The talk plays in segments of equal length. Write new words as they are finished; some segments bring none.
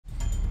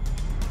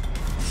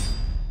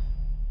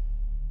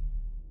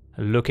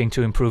Looking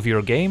to improve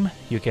your game?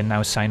 You can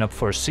now sign up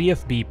for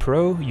CFB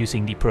Pro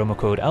using the promo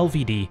code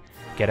LVD,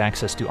 get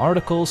access to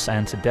articles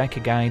and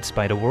deck guides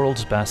by the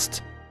world's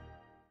best.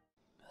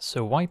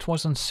 So white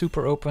wasn't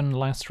super open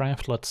last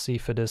draft, let's see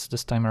if it is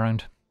this time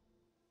around.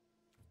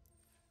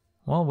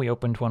 Well, we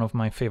opened one of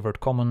my favorite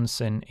commons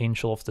in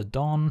Angel of the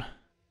Dawn.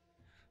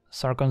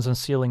 Sargon's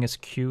Unsealing is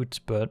cute,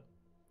 but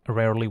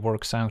rarely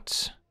works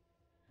out.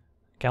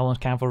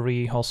 Gallant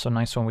Cavalry, also a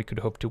nice one we could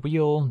hope to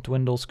wheel.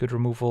 Dwindle's good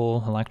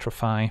removal,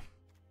 Electrify.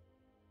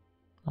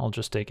 I'll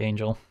just take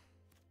Angel.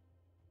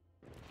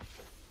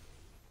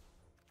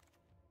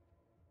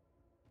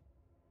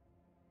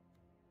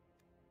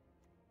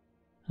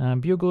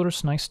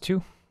 Bugler's nice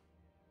too.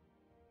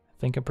 I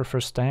think I prefer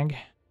Stag.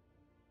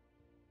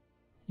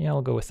 Yeah,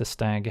 I'll go with the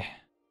Stag.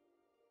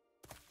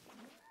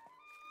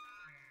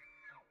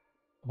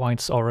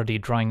 White's already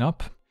drying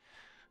up.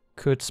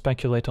 Could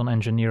speculate on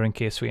Engineer in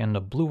case we end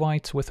up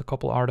blue-white with a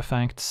couple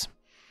artifacts.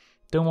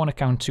 Don't want to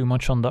count too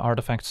much on the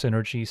artifact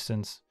synergy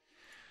since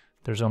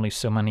there's only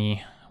so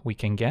many we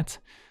can get.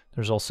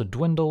 There's also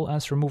Dwindle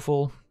as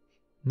removal.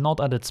 Not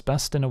at its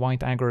best in a white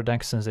aggro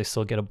deck since they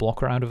still get a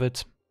blocker out of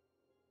it.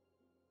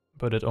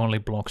 But it only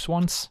blocks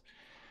once.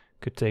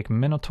 Could take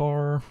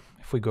Minotaur.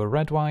 If we go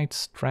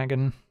red-white,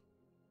 Dragon.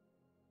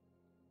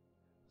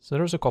 So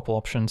there's a couple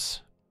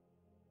options.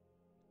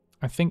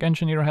 I think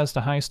Engineer has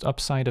the highest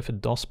upside if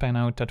it does pan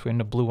out that we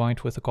end up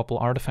blue-white with a couple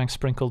artifacts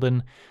sprinkled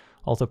in,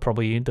 although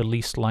probably the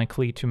least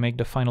likely to make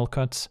the final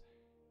cuts.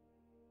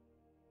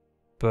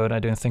 But I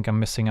don't think I'm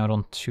missing out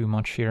on too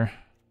much here.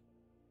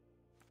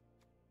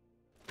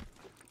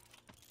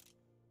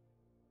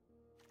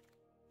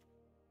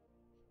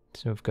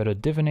 So we've got a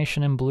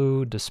Divination in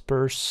blue,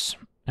 Disperse,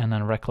 and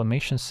then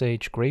Reclamation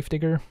Sage,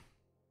 Gravedigger.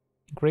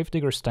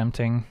 Gravedigger's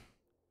tempting.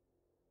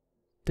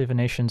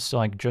 Divination's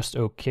like just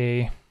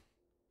okay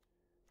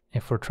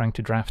if we're trying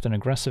to draft an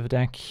aggressive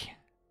deck.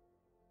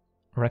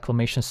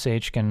 Reclamation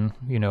Sage can,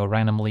 you know,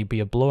 randomly be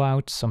a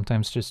blowout,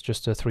 sometimes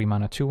just a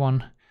 3-mana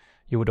 2-1.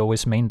 You would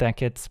always main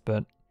deck it,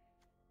 but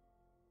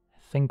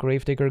I think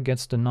Gravedigger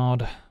gets the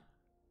nod.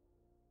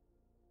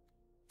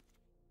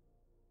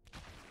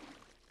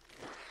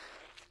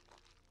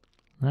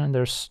 And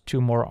there's 2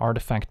 more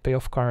artifact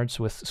payoff cards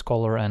with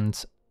Scholar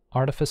and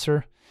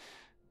Artificer.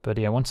 But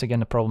yeah, once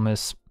again the problem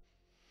is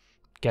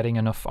getting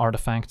enough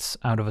artifacts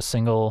out of a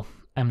single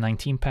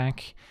M19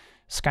 pack.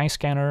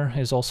 Skyscanner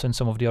is also in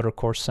some of the other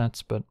core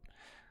sets, but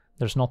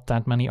there's not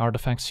that many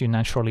artifacts you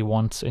naturally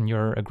want in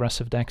your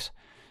aggressive decks.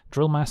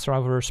 Drillmaster,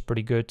 however, is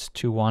pretty good,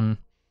 2-1.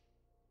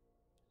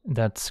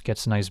 That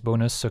gets a nice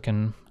bonus, so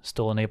can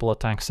still enable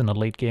attacks in the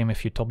late game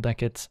if you top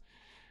deck it,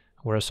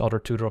 whereas other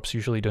 2-drops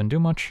usually don't do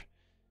much.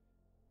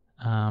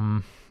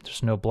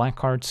 There's no black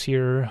cards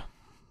here.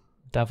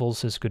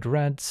 Devils is good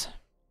reds.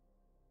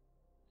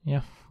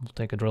 Yeah, we'll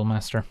take a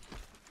Drillmaster.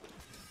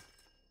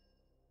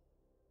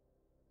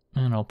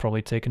 And I'll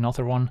probably take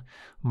another one.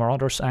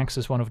 Marauder's Axe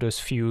is one of those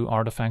few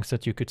artifacts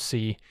that you could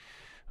see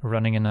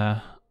running in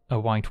a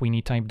white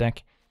weenie type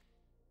deck.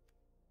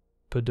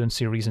 But don't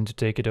see a reason to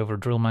take it over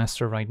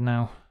Drillmaster right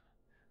now.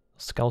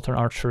 Skeleton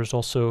Archer is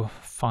also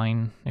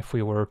fine if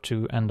we were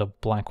to end up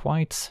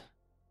black-white.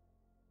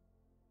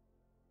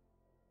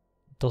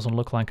 Doesn't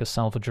look like a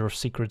Salvager of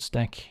Secrets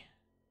deck.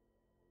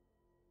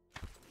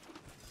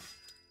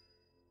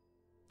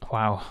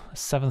 Wow,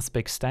 7th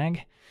big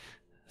stag.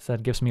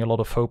 That gives me a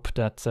lot of hope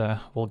that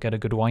we'll get a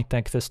good white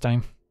deck this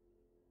time.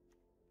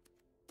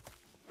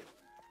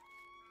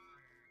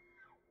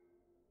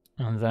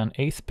 And then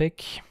 8th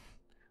pick.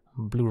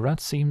 Blue-red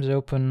seems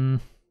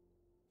open.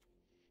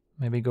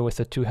 Maybe go with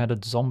a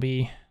 2-headed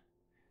zombie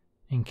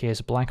in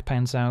case black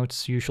pans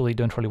out. Usually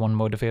don't really want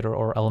Motivator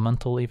or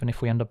Elemental even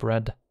if we end up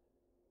red.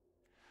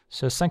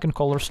 So second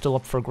color still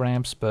up for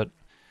grabs, but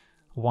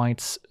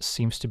white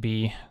seems to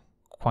be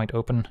quite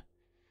open.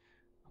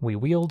 We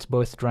wield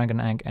both Dragon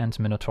Egg and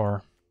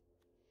Minotaur.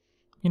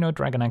 You know,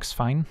 Dragon Egg's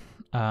fine.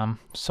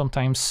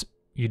 Sometimes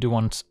you do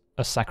want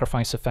a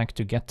sacrifice effect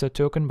to get the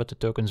token, but the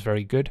token's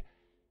very good.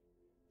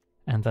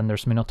 And then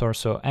there's Minotaur,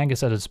 so Egg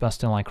is at its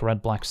best in like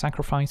red-black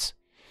sacrifice.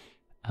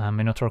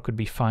 Minotaur could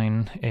be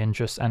fine in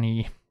just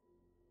any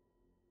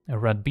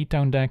red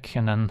beatdown deck,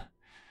 and then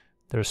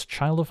there's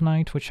Child of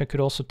Night, which I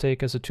could also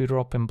take as a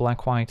 2-drop in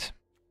black-white.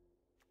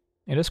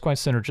 It is quite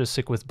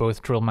synergistic with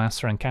both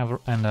Drillmaster and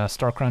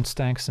Starcrown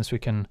stacks, since we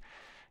can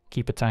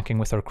keep attacking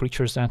with our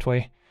creatures that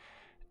way,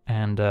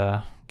 and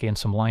gain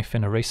some life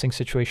in a racing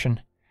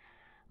situation.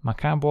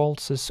 Macabre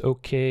Waltz is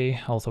okay,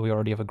 although we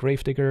already have a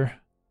Gravedigger.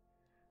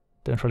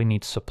 Don't really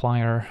need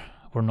Supplier.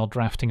 We're not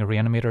drafting a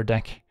Reanimator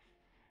deck.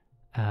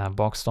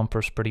 Box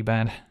Stomper's pretty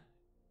bad.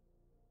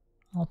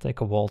 I'll take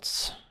a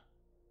Waltz.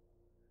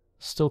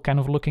 Still kind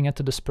of looking at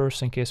the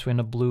Disperse in case we end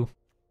up blue.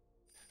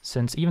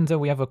 Since even though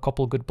we have a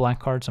couple good black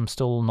cards, I'm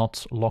still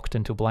not locked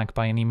into black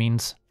by any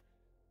means.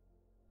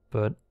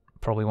 But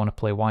probably want to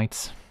play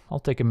white. I'll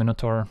take a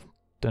Minotaur.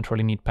 Don't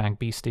really need Pack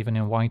Beast even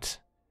in white.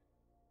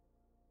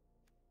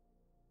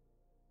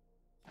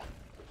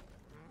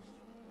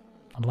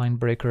 A Line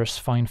Breaker is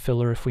fine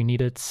filler if we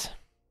need it.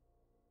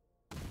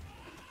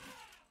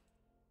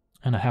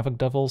 And a Havoc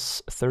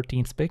Devil's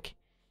 13th pick.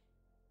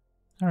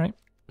 Alright,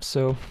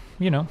 so,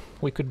 you know,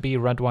 we could be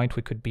red-white,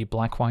 we could be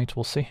black-white,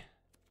 we'll see.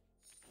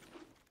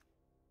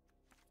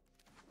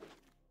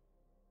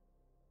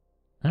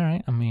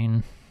 Alright, I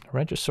mean,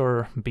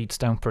 Regisaur beats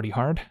down pretty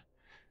hard,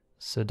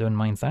 so don't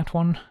mind that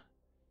one.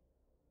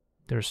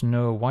 There's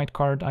no white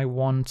card I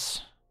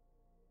want.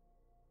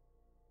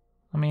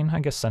 I mean, I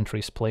guess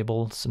Sentry's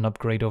playable, it's an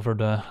upgrade over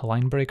the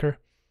Line Breaker.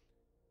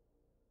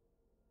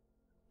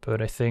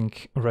 But I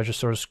think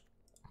Regisaur's,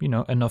 you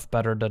know, enough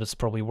better that it's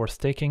probably worth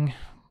taking.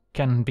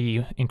 Can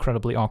be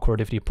incredibly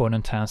awkward if the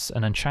opponent has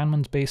an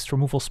enchantment-based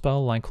removal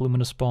spell like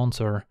Luminous Bond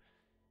or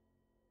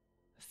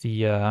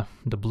the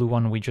blue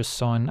one we just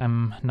saw in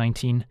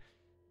M19.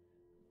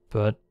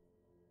 But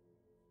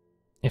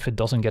if it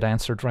doesn't get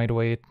answered right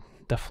away, it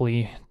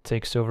definitely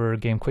takes over a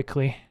game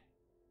quickly.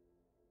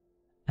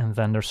 And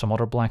then there's some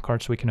other black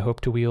cards we can hope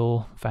to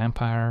wheel.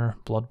 Vampire,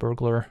 Blood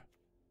Burglar,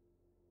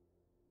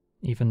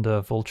 even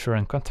the Vulture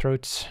and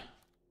Cutthroat.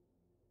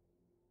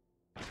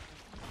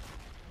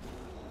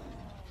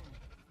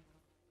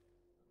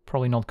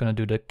 Probably not going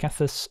to do the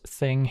Kethis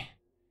thing.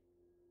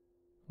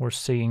 We're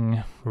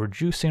seeing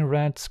reducing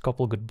red,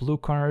 couple good blue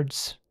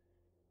cards.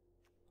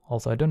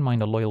 Although I don't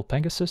mind a Loyal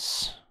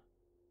Pegasus.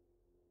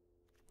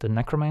 The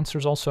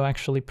Necromancer's also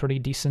actually pretty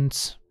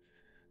decent.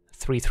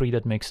 3/3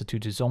 that makes it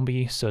 2/2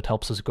 zombie, so it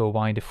helps us go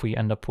wide if we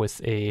end up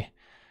with a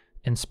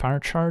Inspire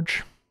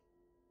Charge.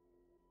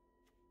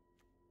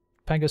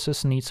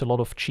 Pegasus needs a lot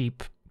of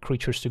cheap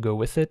creatures to go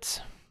with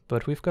it,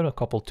 but we've got a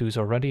couple 2s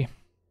already.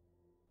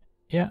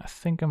 Yeah, I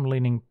think I'm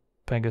leaning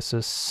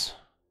Pegasus.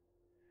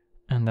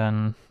 And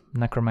then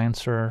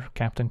Necromancer,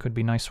 Captain could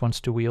be nice ones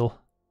to wheel.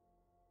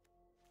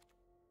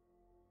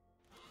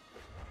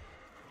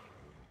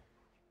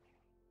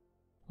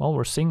 Well,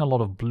 we're seeing a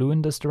lot of blue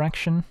in this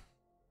direction.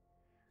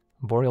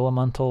 Boreal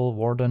Elemental,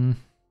 Warden,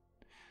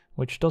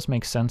 which does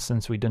make sense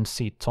since we didn't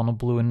see a ton of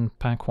blue in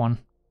pack 1.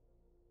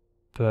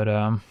 But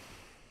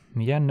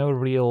yeah, no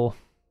real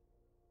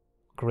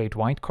great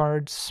white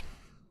cards.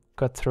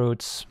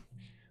 Cutthroats,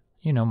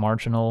 you know,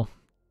 marginal.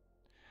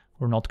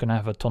 We're not gonna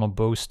have a ton of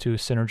bows to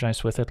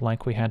synergize with it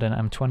like we had in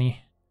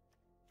M20.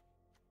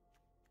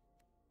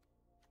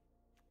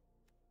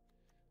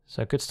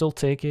 So I could still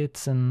take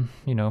it and,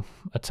 you know,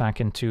 attack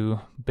into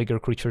bigger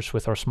creatures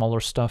with our smaller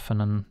stuff and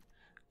then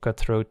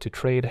Cutthroat to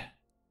trade.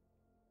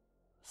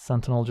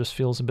 Sentinel just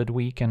feels a bit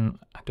weak and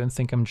I don't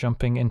think I'm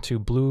jumping into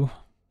blue.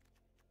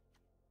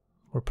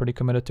 We're pretty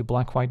committed to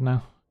black-white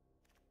now.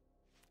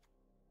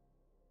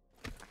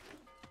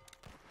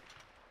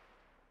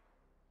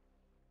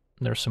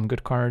 There's some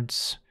good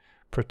cards.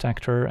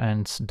 Protector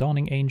and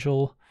Dawning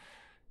Angel.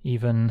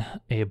 Even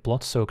a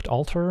Blood-Soaked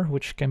Altar,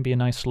 which can be a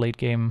nice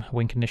late-game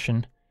win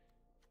condition.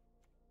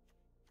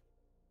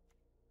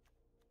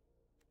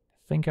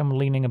 I think I'm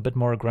leaning a bit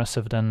more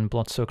aggressive than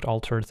Blood-Soaked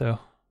Altar, though.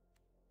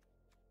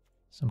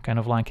 So I'm kind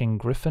of liking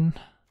Griffin.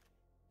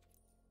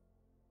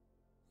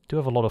 Do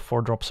have a lot of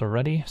 4-drops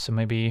already, so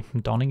maybe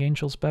Dawning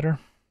Angel's better.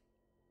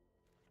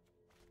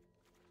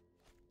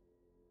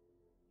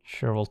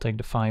 Sure, we'll take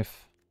the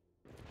 5.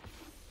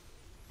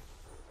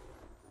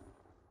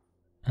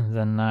 And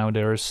then now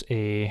there's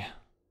a,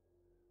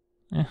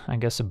 I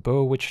guess a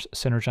bow which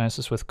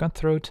synergizes with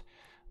Cutthroat.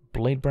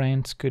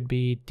 Bladebrand could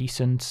be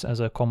decent as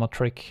a combo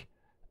trick.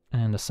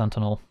 And a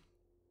Sentinel.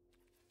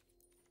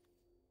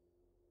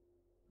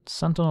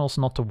 Sentinel's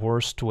not the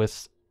worst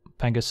with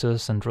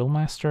Pegasus and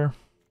Drillmaster.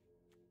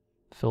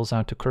 Fills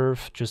out the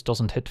curve, just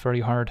doesn't hit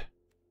very hard.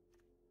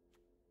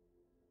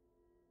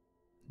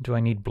 Do I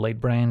need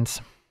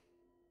Bladebrand?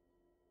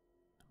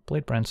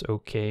 Bladebrand's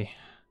okay.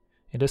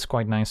 It is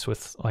quite nice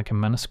with like a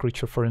menace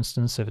creature, for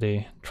instance, if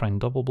they try and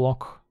double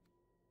block.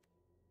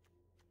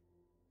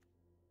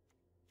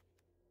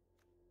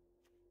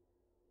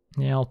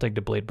 Yeah, I'll take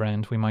the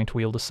Bladebrand. We might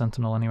wield the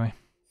Sentinel anyway.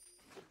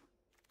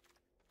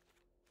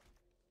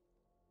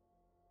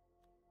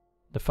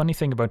 The funny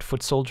thing about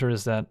Foot Soldier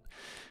is that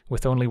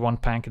with only one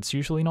pack it's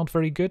usually not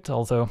very good,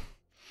 although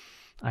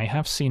I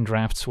have seen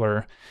drafts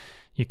where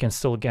you can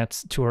still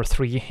get 2 or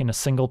 3 in a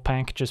single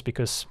pack just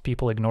because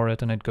people ignore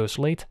it and it goes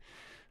late.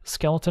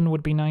 Skeleton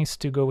would be nice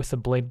to go with the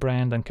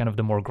Bladebrand and kind of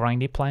the more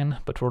grindy plan,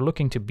 but we're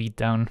looking to beat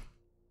down.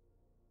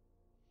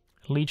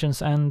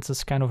 Legion's End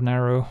is kind of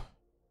narrow.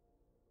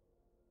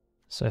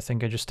 So I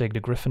think I just take the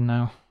Griffin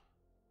now.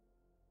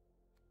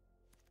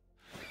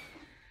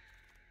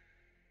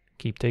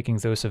 Keep taking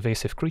those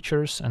evasive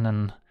creatures, and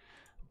then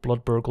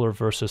Blood Burglar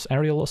versus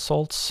Aerial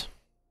Assaults.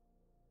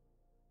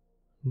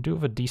 Do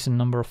have a decent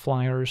number of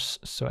flyers,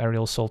 so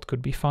Aerial Assault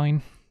could be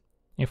fine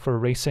if we're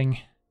racing.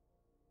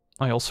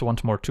 I also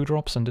want more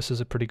 2-drops, and this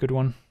is a pretty good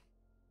one.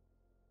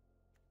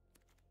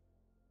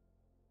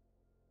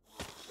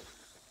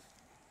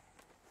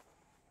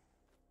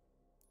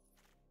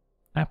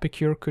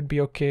 Epicure could be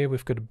okay,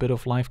 we've got a bit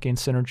of life gain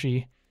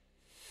synergy.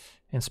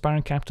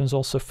 Inspiring Captain's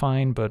also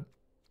fine, but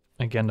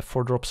again the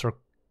 4-drops are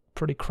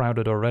pretty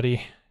crowded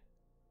already.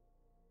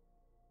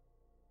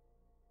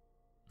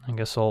 I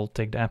guess I'll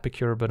take the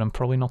Epicure, but I'm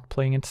probably not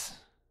playing it.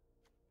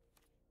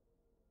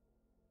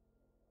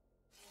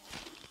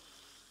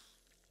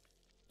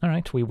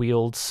 Alright, we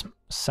wield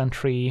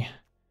Sentry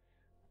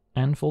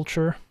and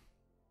Vulture.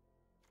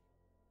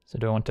 So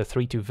do I want the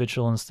 3/2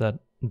 Vigilance that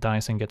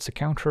dies and gets a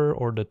counter,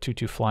 or the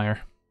 2/2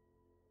 Flyer?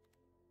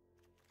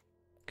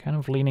 Kind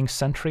of leaning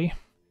Sentry,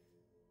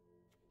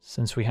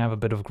 since we have a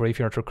bit of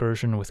Graveyard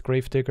Recursion with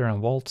Gravedigger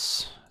and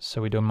Waltz,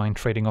 so we don't mind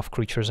trading off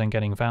creatures and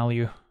getting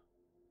value.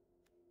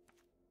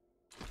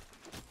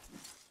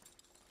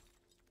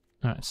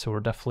 Alright, so we're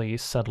definitely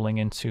settling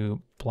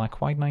into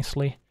black-white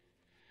nicely.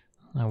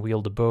 I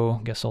wield the bow,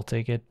 guess I'll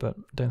take it, but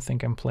don't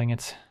think I'm playing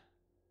it.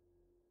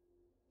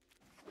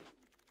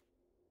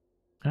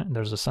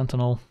 There's a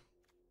Sentinel.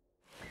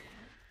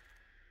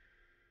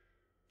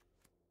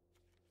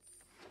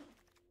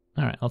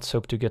 Alright, let's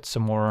hope to get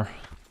some more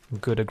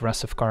good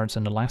aggressive cards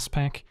in the last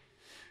pack.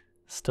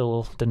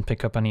 Still didn't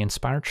pick up any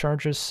Inspired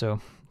Charges,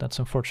 so that's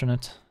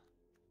unfortunate.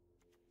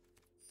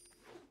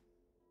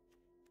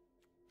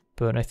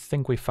 But I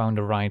think we found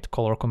the right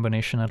color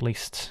combination at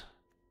least.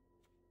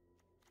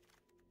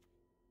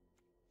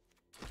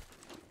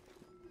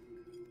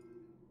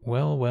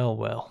 Well, well,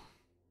 well.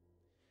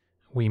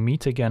 We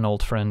meet again,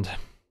 old friend.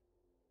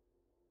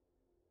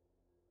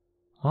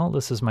 Well,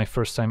 this is my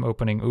first time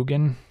opening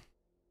Ugin.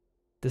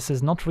 This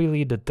is not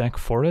really the deck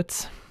for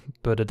it,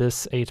 but it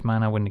is 8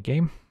 mana win the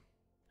game.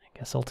 I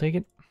guess I'll take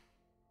it.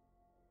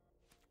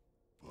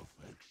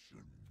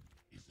 Perfection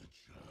is a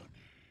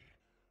journey,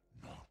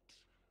 not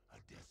a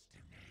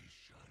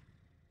destination.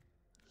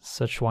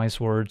 Such wise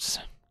words.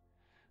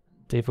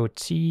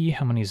 Devotee,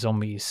 how many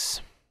zombies?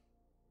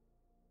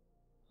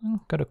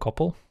 Got a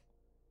couple.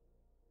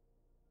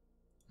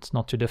 It's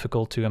not too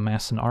difficult to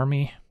amass an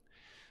army.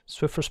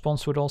 Swift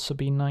response would also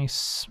be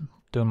nice.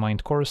 Don't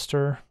mind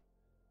Chorister.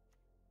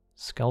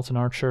 Skeleton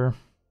Archer.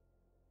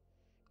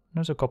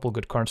 There's a couple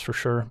good cards for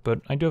sure,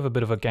 but I do have a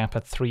bit of a gap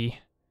at 3,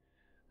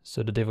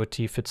 so the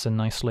Devotee fits in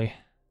nicely.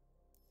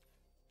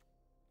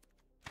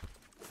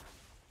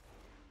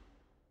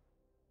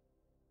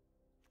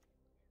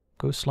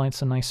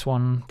 Ghostlight's a nice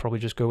one, probably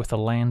just go with a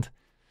land.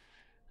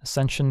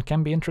 Ascension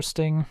can be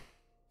interesting.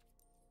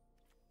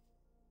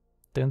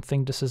 Don't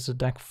think this is the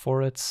deck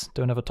for it,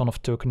 don't have a ton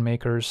of token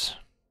makers.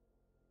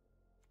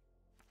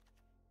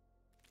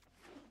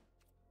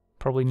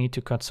 Probably need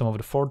to cut some of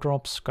the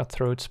 4-drops.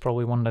 Cutthroat's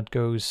probably one that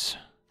goes.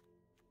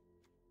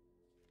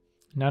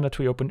 Now that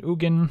we open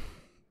Ugin,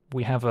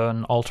 we have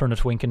an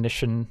alternate win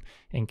condition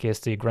in case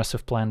the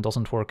aggressive plan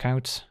doesn't work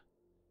out.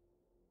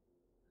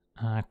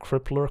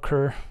 Crypt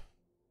Lurker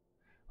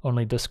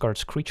only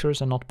discards creatures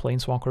and not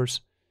planeswalkers.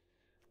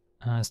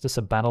 Is this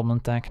a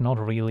battlement deck? Not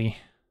really.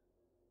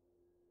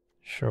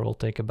 Sure, we'll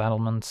take a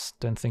battlement.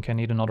 Don't think I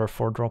need another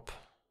 4-drop.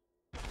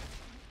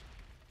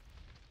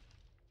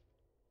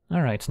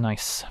 Alright,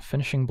 nice.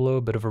 Finishing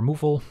blow, bit of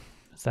removal.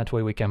 That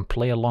way we can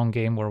play a long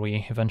game where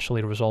we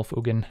eventually resolve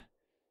Ugin.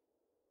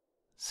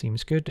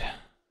 Seems good.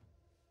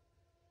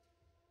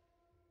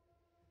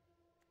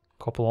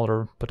 Couple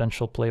other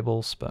potential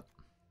playables, but...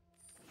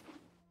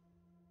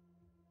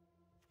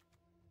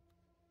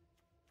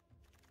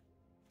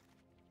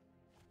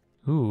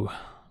 Ooh,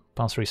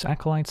 Passery's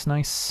Acolyte's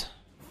nice.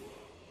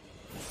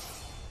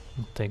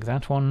 I'll take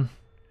that one.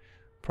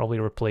 Probably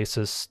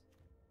replaces...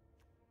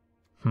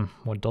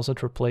 what does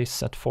it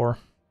replace at 4?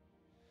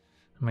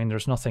 I mean,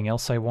 there's nothing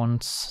else I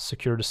want.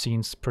 Secure the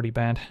Scene's pretty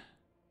bad.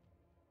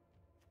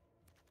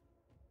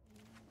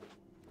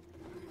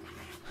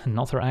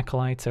 Another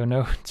Acolyte, oh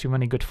no, too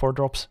many good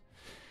 4-drops.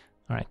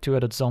 Alright,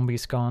 2-headed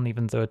Zombie's gone,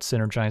 even though it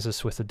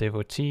synergizes with the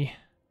Devotee.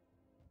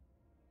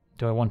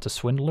 Do I want a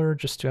Swindler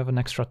just to have an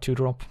extra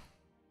 2-drop?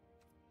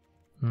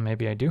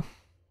 Maybe I do.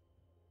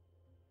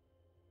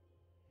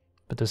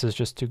 But this is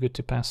just too good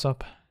to pass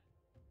up.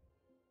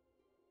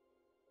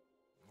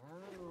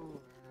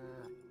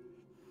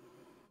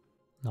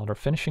 Another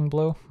finishing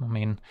blow. I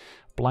mean,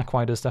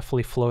 black-white is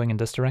definitely flowing in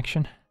this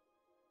direction.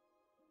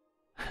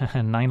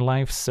 9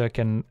 lives, so I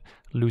can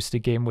lose the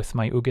game with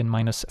my Ugin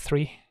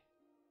 -3.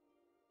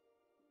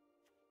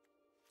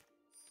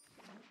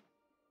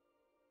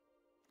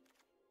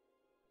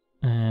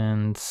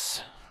 And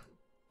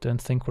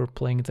don't think we're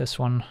playing this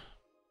one.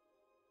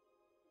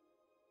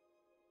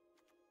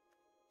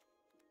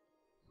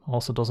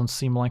 Also doesn't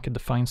seem like a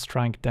Defiant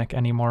Strike deck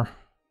anymore.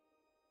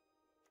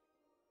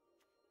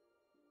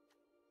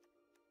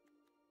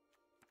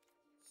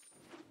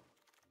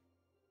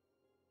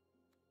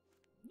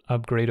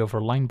 Upgrade over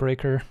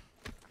Linebreaker.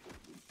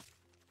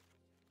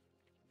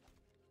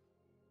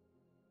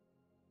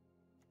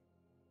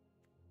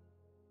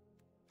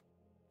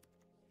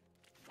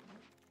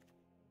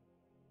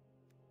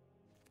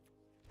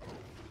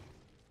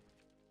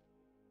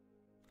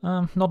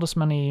 Not as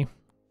many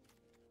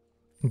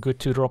good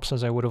 2-drops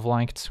as I would have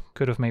liked.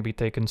 Could have maybe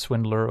taken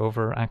Swindler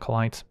over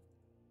Acolyte.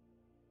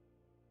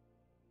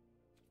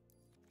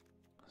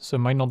 So it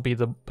might not be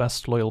the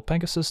best Loyal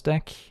Pegasus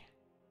deck.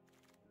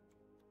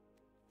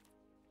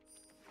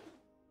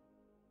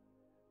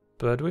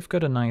 But we've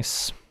got a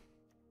nice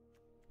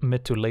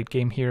mid to late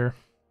game here.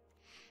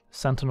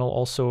 Sentinel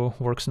also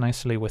works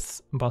nicely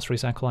with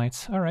Basri's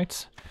Acolytes.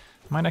 Alright,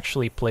 might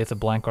actually play the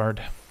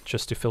Blackguard.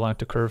 just to fill out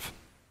the curve.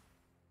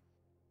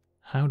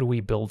 How do we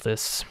build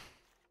this?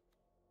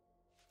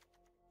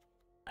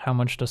 How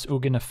much does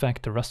Ugin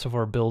affect the rest of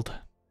our build?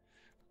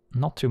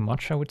 Not too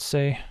much, I would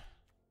say.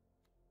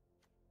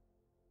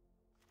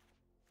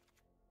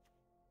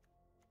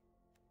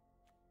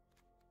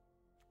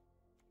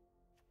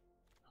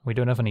 We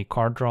don't have any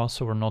card draw,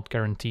 so we're not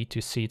guaranteed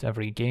to see it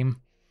every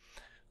game.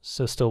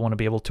 So still want to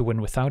be able to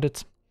win without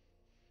it.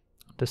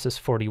 This is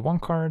 41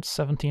 cards,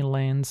 17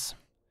 lands.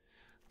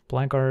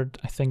 Blackguard,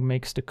 I think,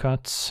 makes the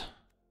cut.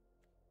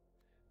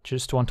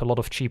 Just want a lot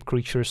of cheap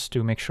creatures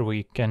to make sure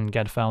we can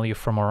get value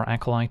from our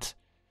Acolyte.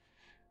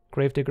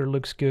 Gravedigger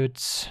looks good.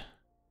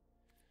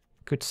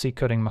 Could see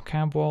cutting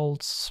Macabre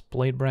Waltz,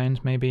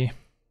 Bladebrand maybe.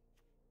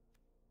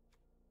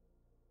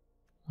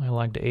 I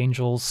like the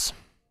Angels.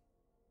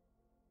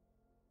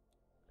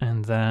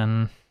 And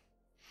then,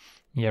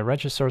 yeah,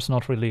 Regisaur's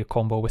not really a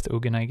combo with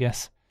Ugin, I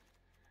guess.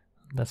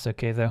 That's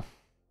okay though.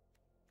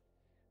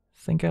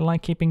 Think I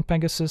like keeping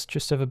Pegasus,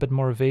 just to have a bit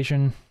more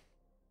evasion.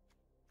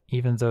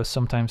 Even though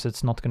sometimes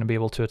it's not going to be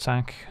able to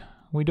attack.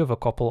 We do have a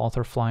couple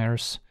other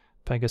flyers.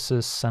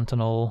 Pegasus,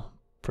 Sentinel,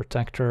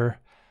 Protector,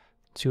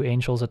 2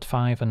 Angels at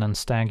 5, and then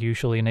Stag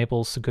usually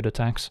enables good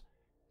attacks.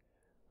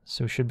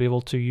 So we should be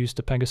able to use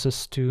the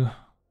Pegasus to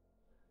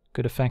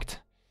good effect.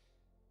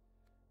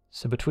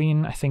 So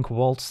between, I think,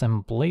 Waltz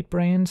and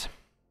Bladebrand.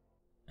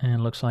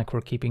 And looks like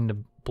we're keeping the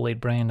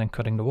Bladebrand and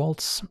cutting the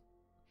Waltz.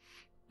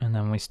 And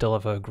then we still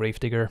have a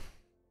Gravedigger.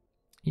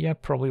 Yeah,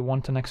 probably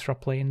want an extra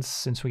planes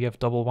since we have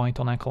double white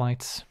on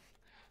Acolytes.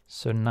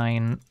 So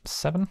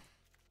 9/7.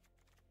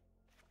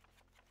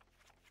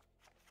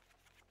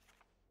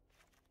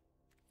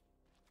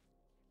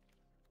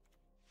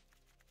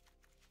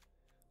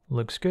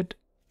 Looks good.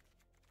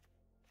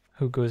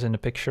 Who goes in the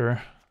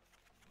picture?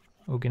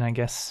 Ugin, I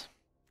guess.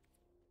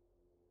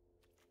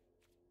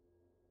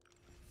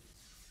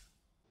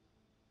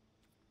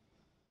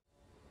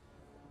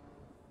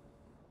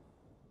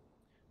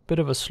 Bit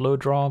of a slow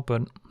draw,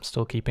 but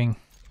still keeping.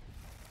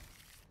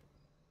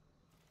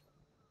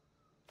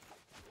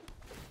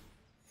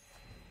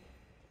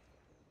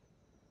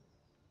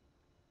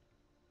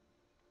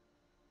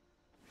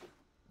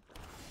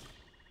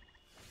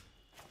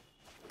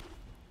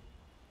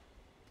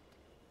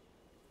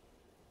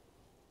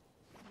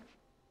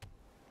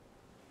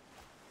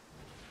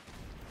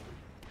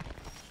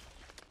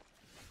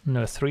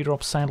 No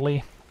 3-drop,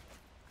 sadly.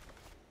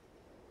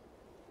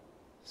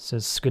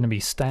 This is going to be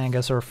Stag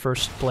as our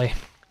first play.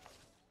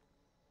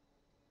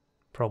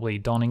 Probably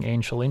Dawning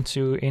Angel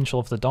into Angel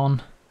of the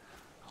Dawn.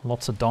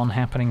 Lots of Dawn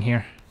happening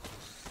here.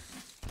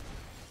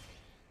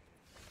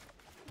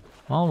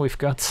 Well, we've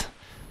got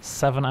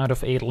 7 out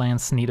of 8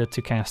 lands needed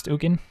to cast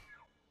Ugin.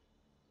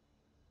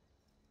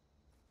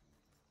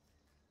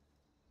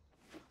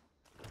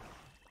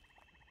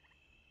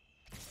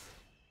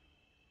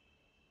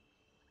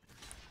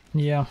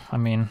 Yeah, I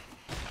mean,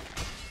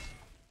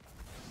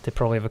 they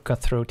probably have a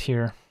Cutthroat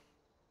here.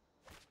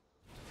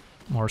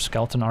 Or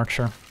Skeleton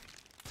Archer.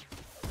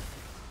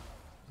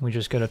 We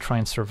just gotta try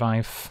and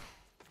survive.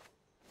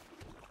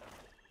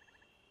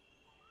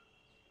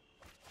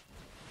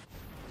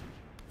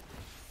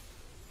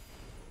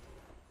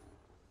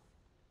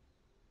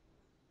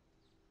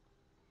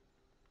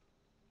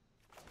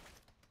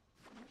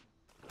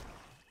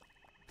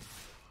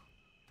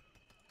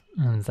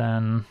 And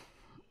then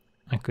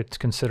I could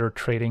consider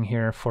trading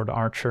here for the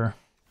Archer.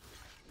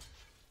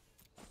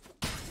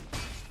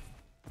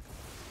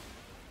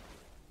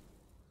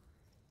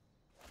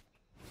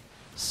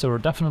 So we're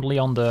definitely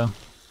on the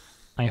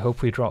I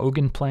hope we draw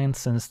Ugin plan,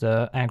 since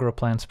the aggro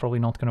plan's probably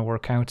not going to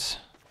work out.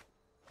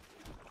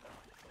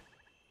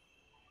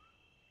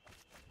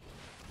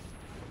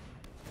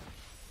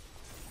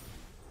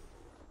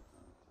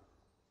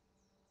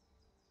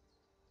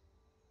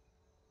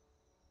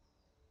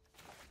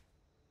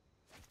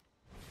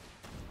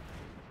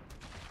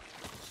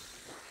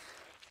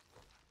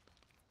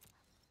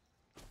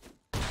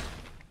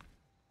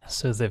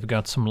 So they've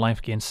got some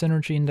life gain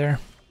synergy in there.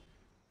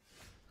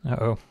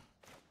 Uh-oh.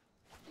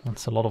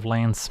 That's a lot of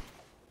lands.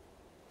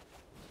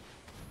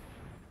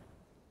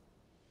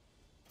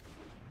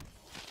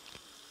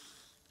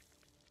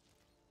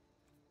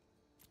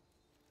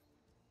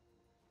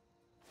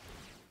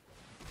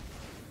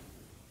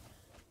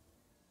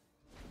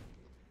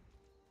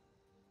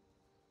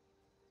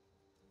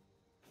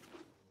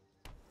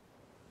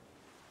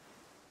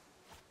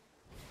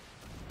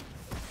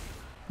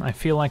 I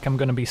feel like I'm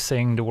gonna be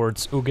saying the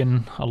words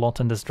Ugin a lot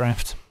in this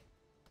draft.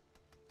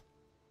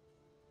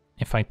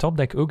 If I top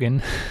deck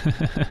Ugin,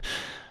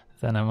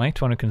 then I might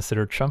want to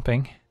consider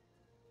chumping.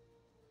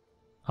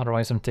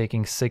 Otherwise I'm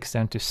taking 6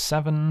 down to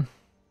 7.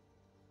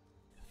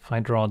 If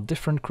I draw a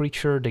different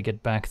creature, they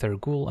get back their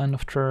ghoul end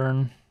of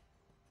turn.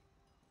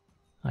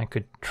 I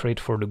could trade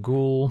for the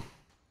ghoul.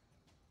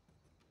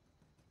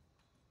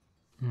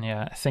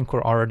 Yeah, I think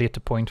we're already at the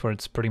point where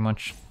it's pretty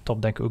much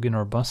top deck Ugin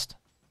or bust.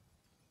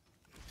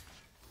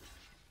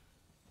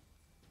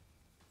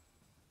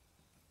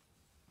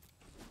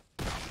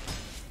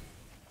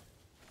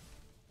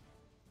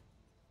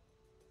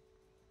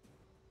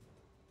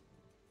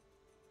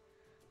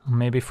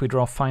 maybe if we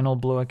draw Final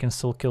Blow I can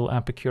still kill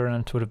Epicure,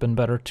 and it would have been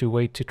better to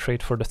wait to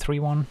trade for the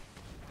 3-1.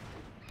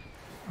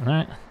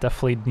 Alright,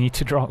 definitely need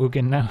to draw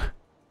Ugin now.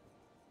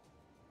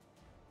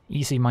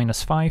 Easy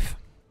 -5.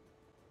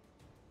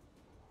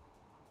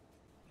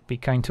 Be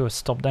kind to a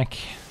stop deck.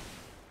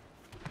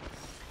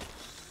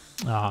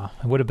 Ah,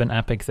 it would have been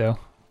epic though.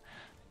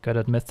 Gotta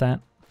admit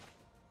that.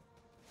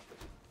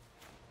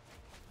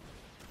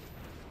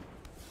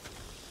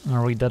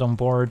 Are we dead on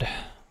board?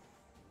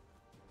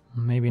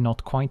 Maybe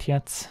not quite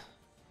yet.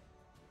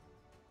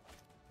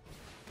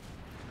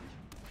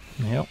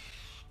 Yep.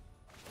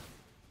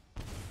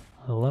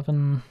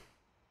 11.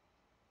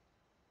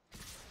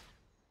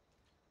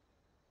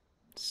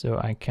 So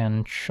I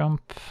can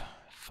jump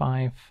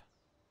 5.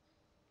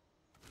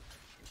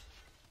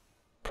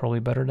 Probably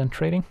better than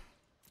trading.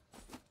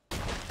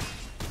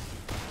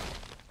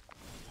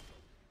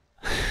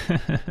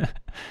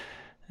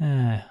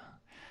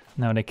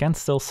 Now they can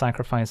still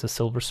sacrifice a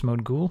Silver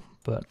Smote Ghoul,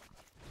 but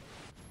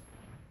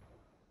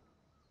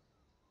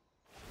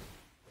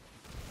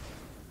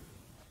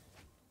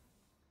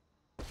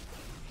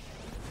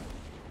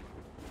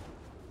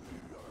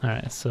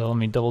alright, so let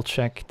me double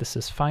check. This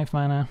is 5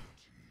 mana.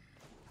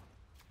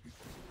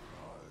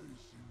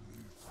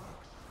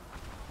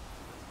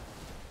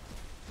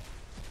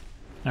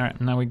 Alright,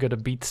 now we gotta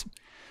beat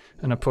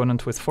an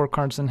opponent with 4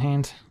 cards in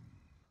hand.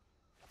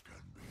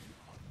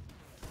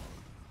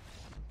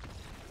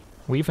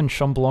 We even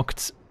chump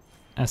blocked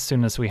as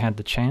soon as we had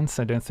the chance.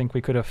 I don't think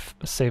we could have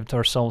saved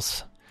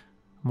ourselves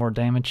more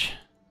damage.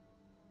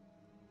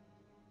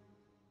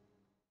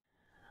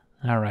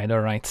 Alright,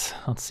 alright.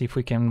 Let's see if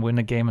we can win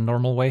a game a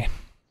normal way.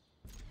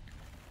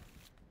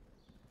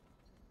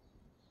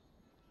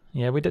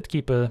 Yeah, we did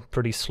keep a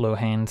pretty slow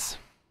hand.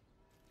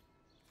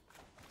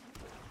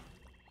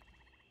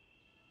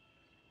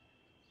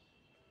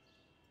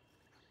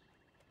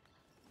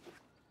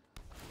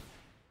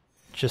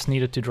 Just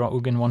needed to draw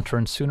Ugin 1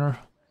 turn sooner.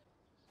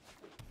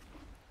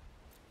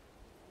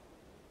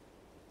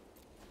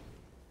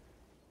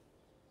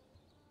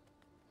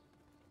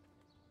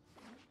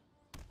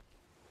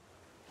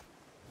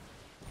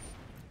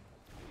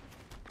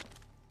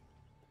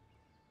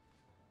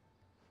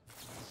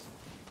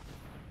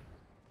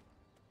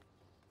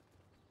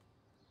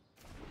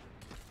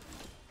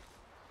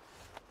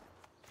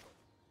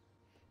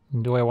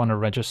 Do I want a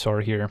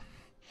Regisaur here?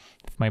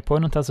 If my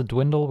opponent has a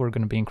Dwindle, we're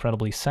going to be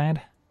incredibly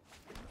sad.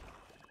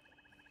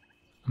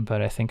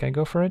 But I think I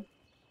go for it.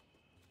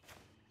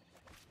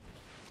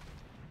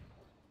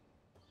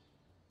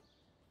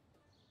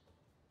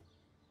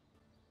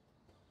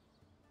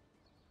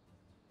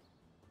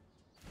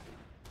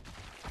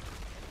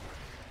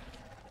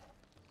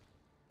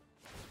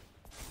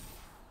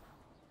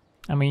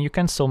 I mean, you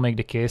can still make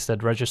the case that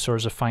Regisaur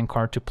is a fine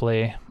card to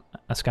play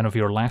as kind of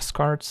your last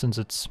card, since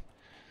it's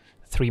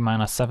 3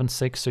 mana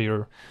 7/6, so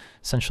you're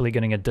essentially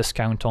getting a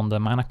discount on the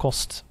mana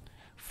cost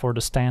for the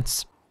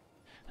stats,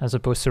 as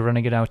opposed to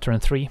running it out turn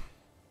 3.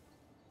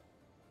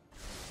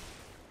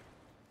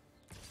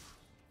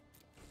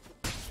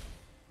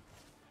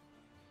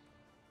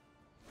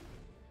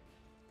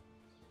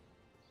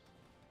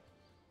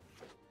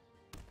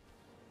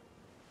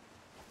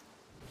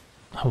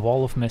 A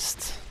Wall of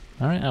Mist.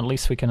 Alright, at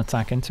least we can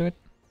attack into it.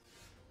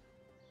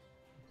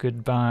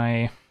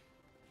 Goodbye.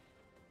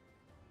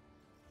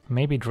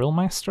 Maybe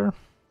Drillmaster?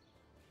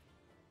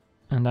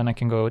 And then I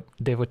can go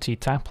Devotee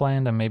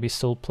Tapland and maybe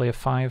still play a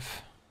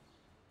 5.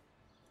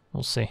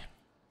 We'll see.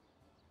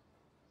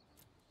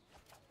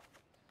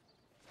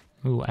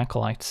 Ooh,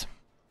 Acolyte.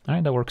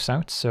 Alright, that works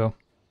out, so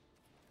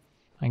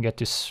I get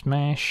to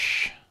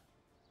smash.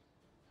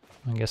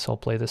 I guess I'll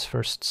play this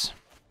first.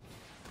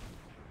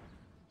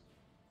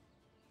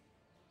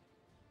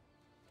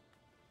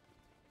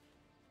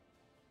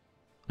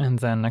 And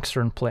then next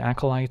turn play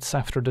Acolytes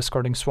after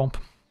discarding Swamp.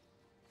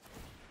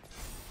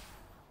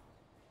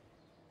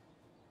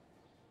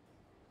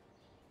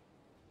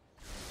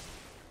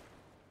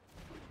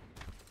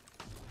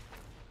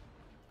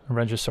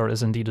 Regisaur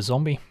is indeed a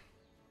zombie,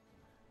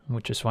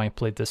 which is why I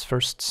played this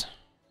first.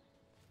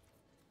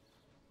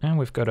 And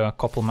we've got a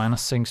couple mana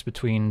sinks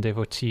between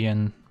Devotee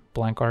and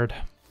Blackguard.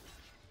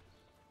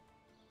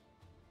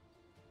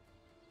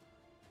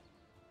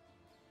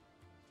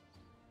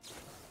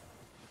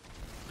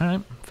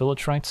 Alright,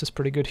 Village Rites is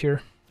pretty good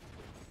here.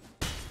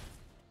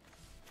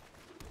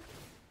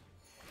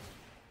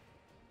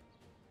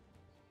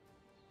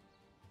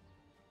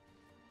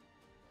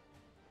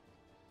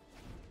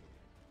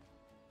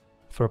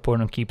 If our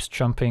opponent keeps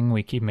jumping,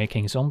 we keep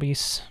making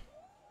zombies.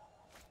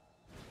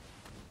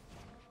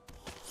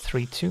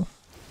 3-2.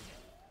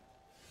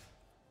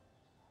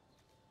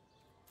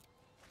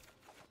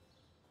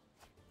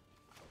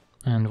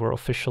 And we're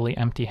officially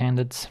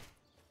empty-handed.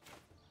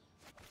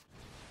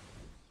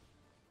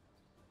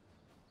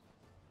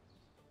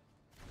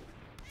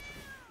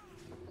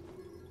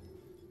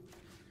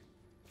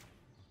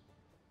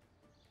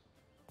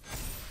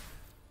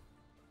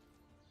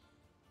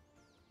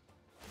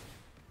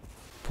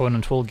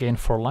 Opponent will gain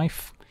 4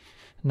 life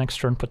next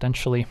turn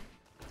potentially.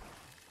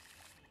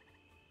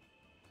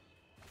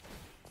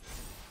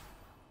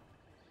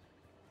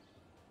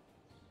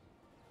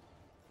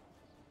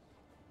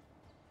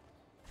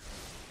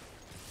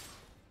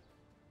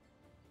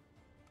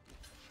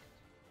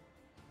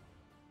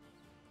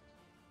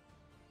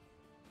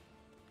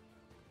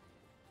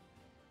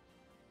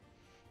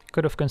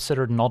 Could have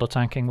considered not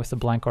attacking with the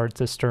Blackguard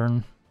this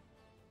turn,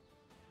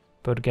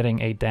 but getting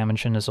 8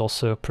 damage in is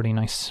also pretty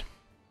nice.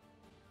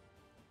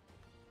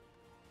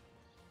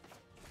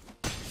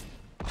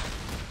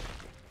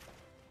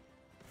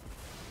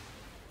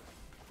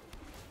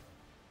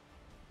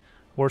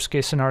 Worst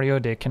case scenario,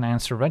 they can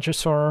answer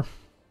Regisaur,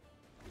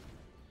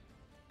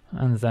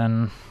 and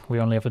then we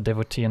only have a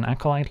Devotee and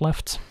Acolyte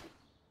left.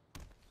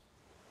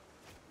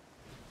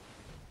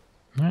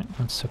 Alright,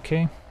 that's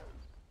okay.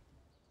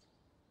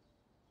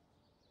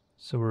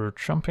 So we're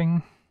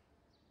jumping.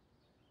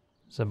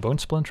 The Bone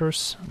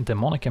Splinters,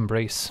 Demonic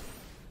Embrace.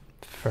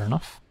 Fair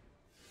enough.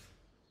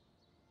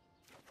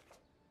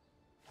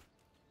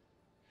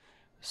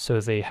 So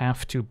they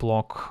have to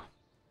block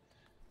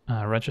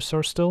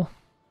Regisaur still.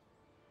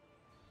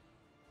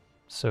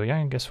 So yeah,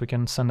 I guess we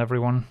can send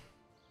everyone.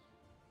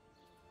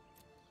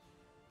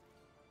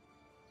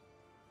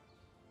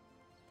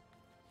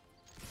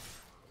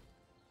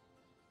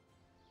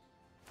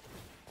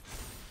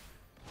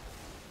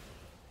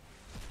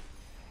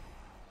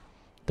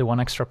 The 1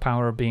 extra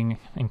power being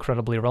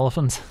incredibly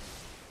relevant.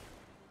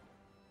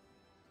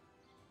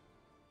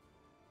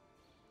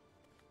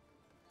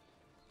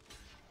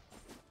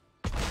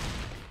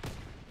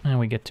 And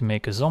we get to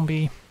make a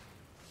zombie.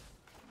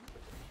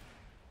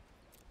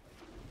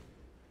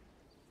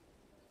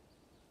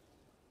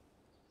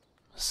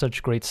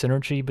 Such great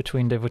synergy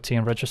between Devotee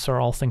and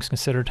Regisaur, all things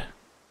considered.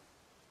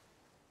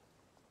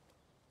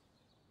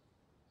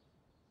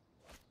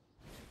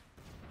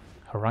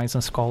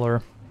 Horizon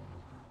Scholar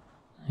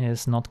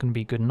is not going to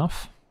be good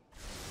enough.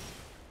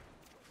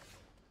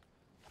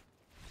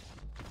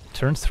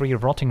 Turn 3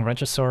 Rotting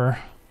Regisaur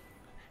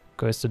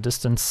goes the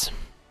distance.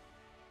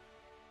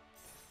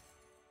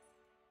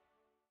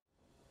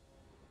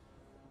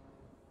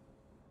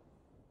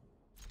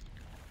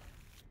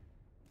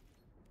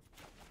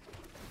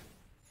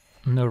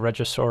 No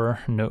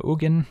Regisaur, no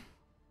Ugin.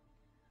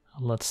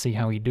 Let's see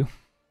how we do.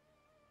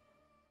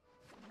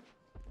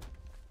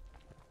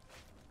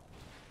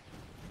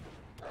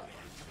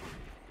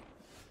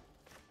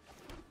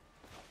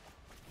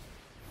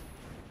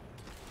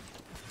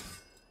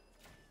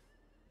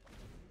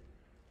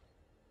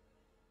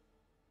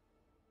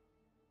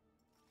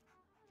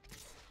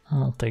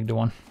 I'll take the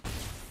 1.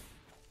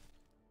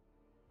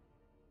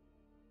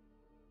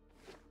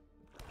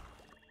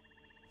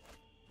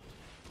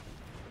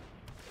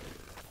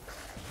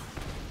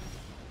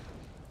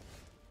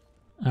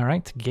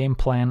 Alright, game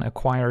plan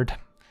acquired.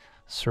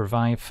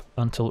 Survive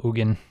until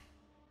Ugin.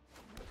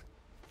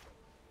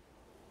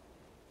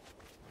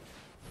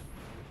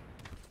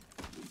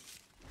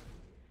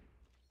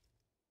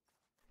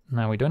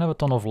 Now we don't have a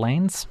ton of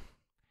lanes,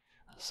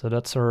 so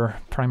that's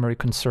our primary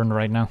concern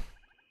right now.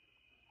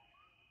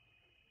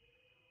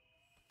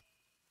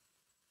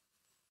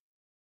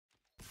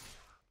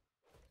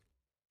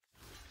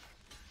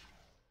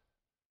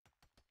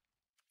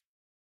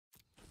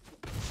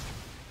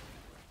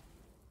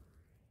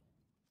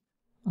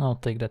 I'll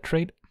take that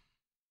trade.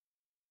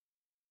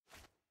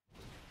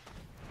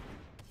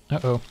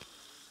 Uh-oh.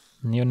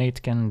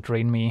 Neonate can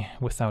drain me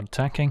without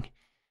attacking.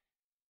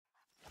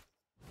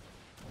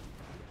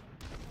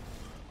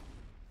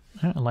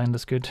 Land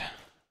is good.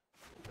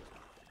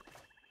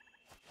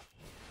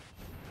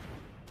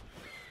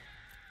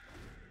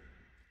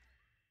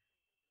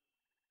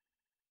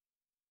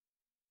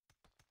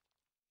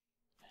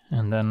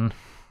 And then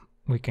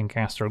we can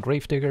cast our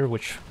Gravedigger,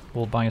 which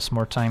will buy us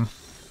more time.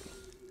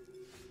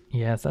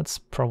 Yeah, that's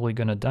probably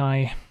gonna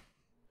die.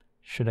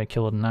 Should I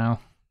kill it now?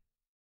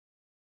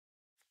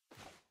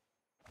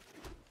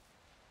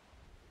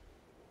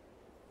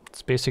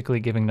 It's basically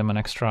giving them an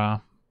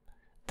extra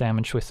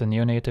damage with the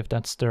Neonate if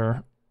that's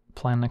their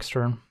plan next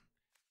turn.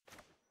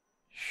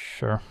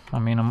 Sure, I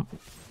mean, I'm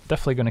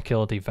definitely gonna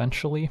kill it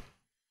eventually.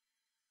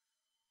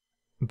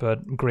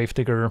 But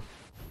Gravedigger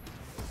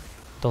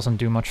doesn't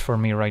do much for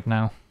me right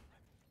now.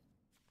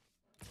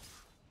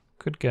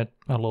 Could get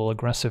a little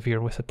aggressive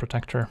here with the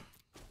Protector.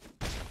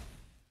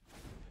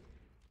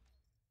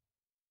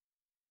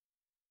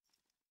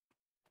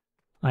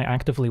 I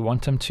actively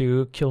want him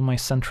to kill my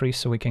sentry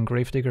so we can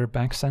Gravedigger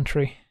back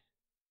sentry.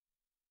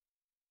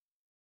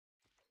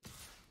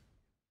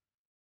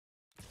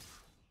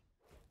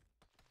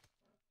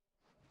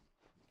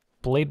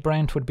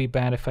 Bladebrand would be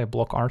bad if I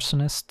block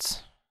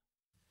Arsonists.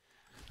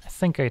 I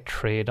think I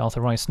trade,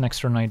 otherwise next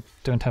turn I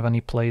don't have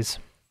any plays.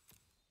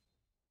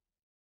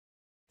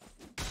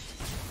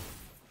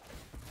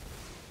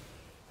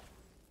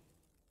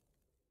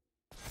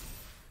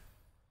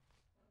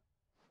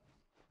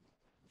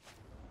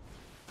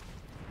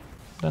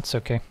 That's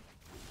okay.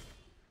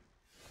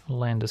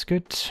 Land is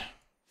good.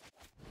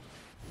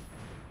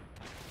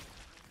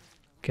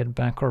 Get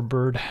back our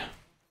bird.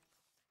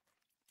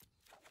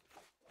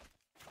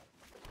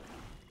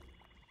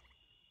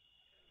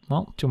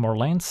 Well, 2 more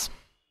lanes.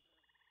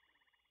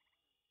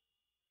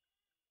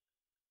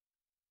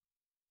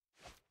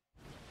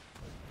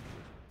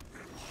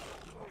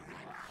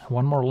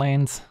 One more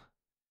lanes.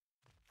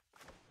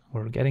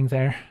 We're getting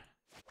there.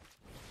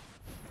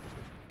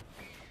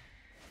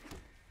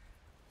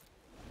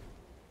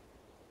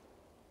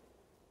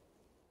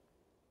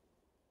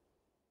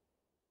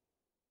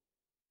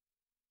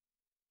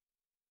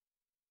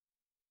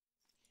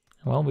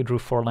 Well, we drew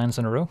 4 lands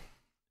in a row,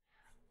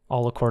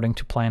 all according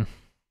to plan.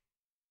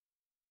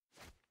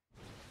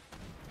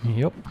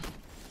 Yup.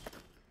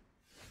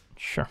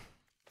 Sure.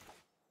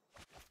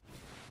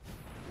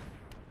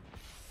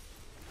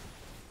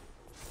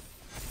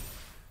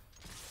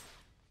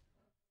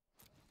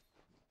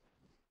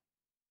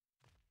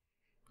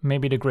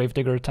 Maybe the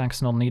Gravedigger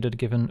attack's not needed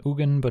given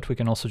Ugin, but we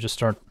can also just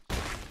start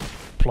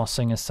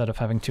plussing instead of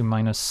having to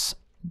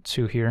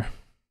 -2 here.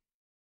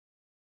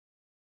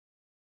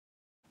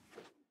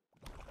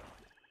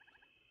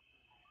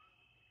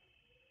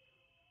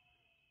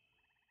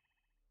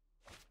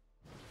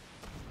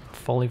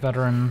 Folly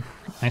Veteran,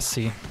 I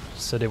see.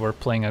 So they were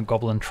playing a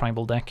Goblin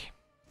Tribal deck.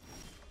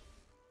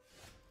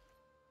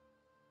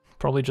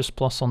 Probably just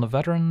plus on the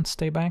Veteran,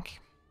 stay back.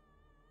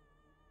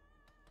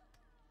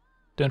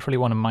 Don't really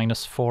want to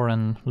 -4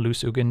 and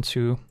lose Ugin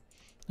to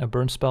a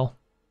burn spell.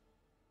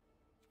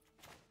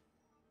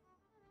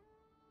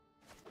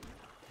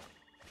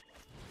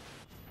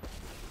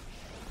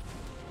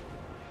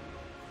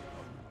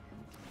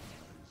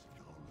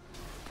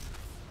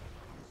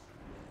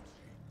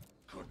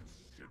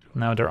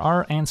 Now there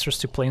are answers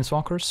to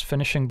Planeswalkers.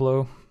 Finishing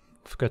Blow,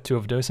 we've got 2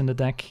 of those in the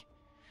deck.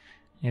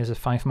 Here's a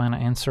 5-mana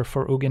answer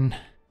for Ugin.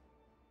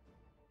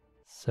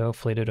 So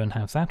hopefully they don't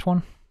have that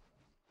one.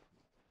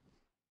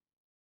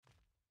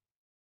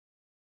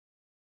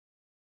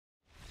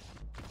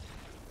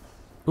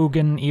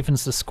 Ugin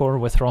evens the score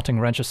with Rotting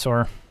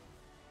Regisaur.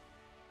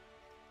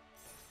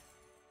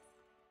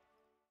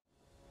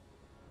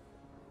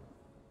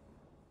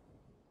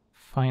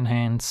 Fine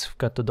hands, we've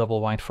got the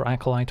double white for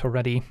Acolyte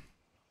already.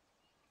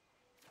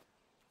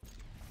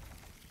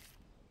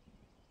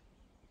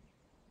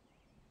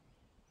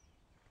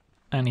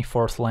 Any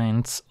 4th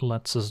land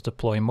lets us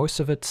deploy most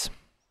of it.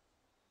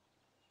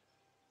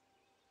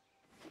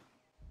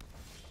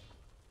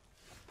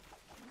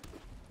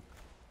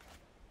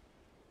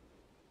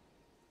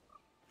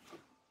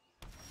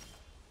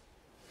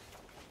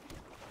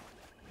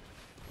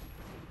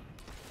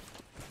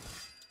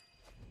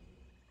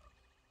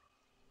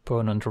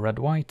 Opponent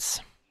red-white.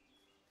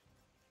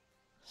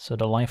 So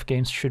the life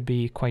gains should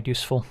be quite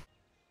useful.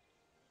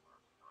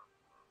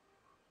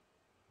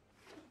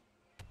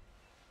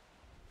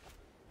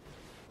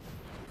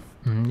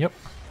 Yep.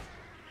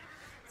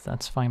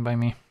 That's fine by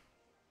me.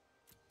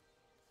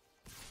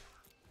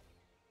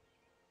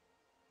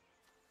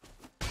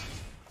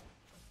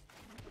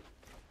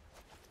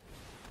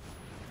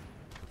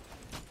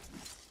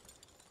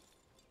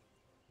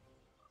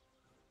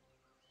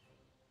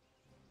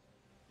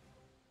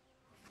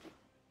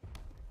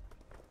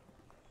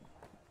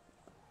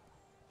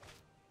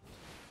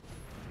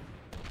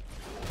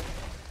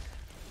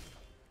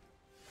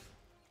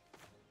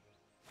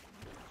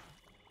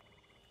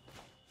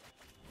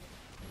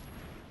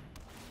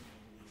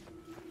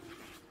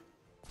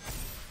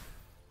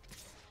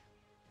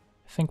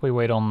 I think we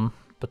wait on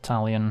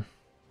Battalion.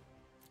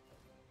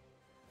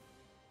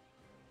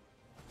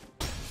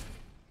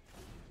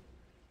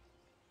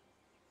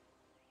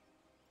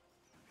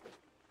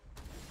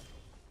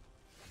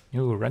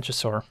 Ooh,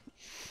 Regisaur.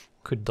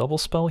 Could double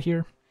spell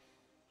here.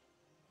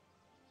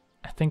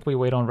 I think we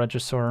wait on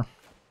Regisaur.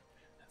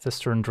 This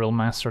turn Drill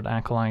Mastered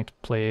Acolyte,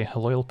 play a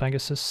Loyal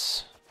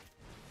Pegasus.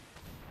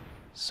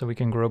 So we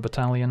can grow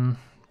Battalion.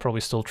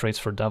 Probably still trades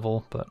for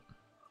Devil, but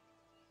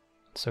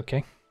it's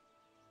okay.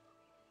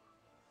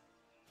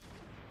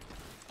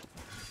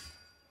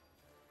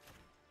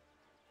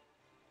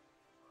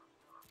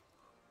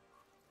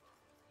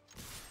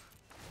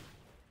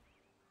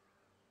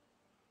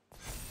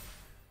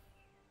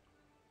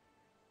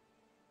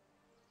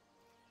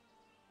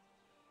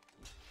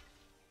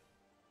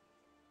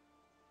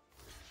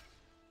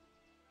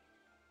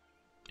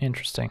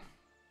 Interesting.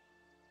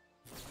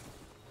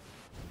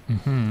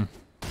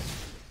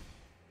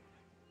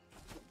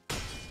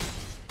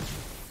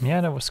 Yeah,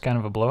 that was kind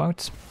of a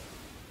blowout.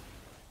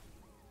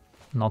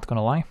 Not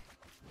gonna lie.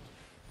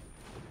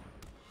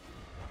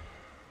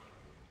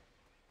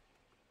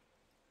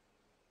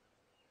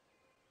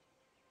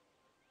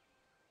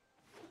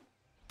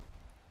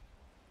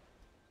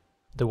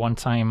 The one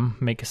time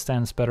make a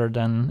stance better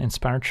than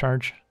Inspired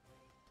Charge.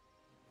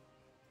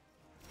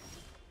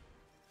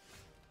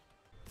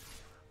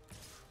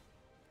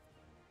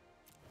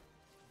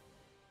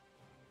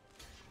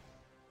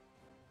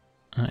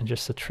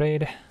 Just a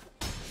trade.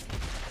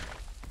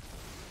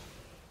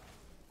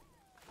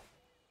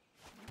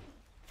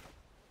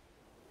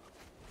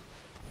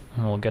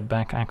 And we'll get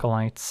back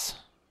Acolytes.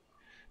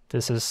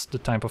 This is the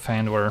type of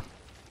hand where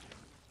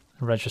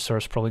Regisaur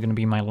is probably going to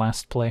be my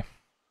last play.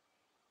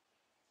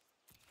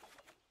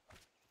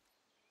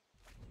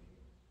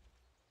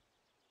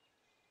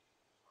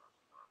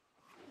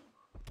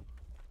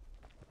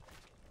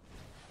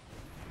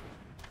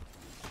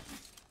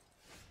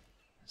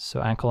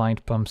 So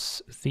Acolyte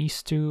pumps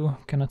these 2,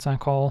 can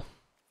attack all.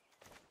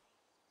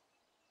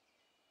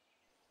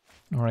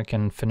 Or I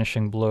can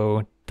Finishing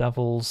Blow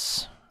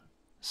Devils,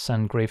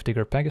 send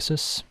Gravedigger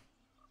Pegasus.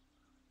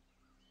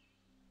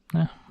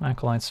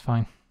 Acolyte's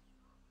fine.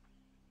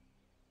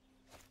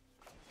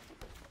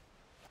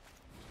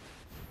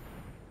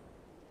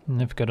 And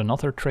they've got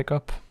another trick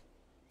up.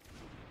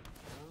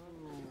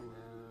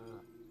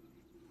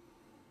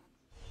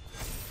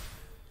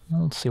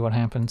 Let's see what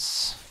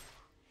happens.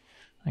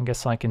 I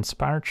guess like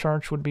Inspire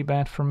Charge would be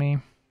bad for me.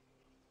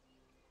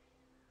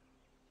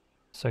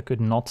 So I could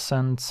not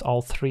send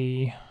all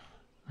three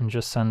and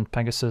just send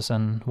Pegasus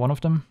and one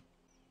of them.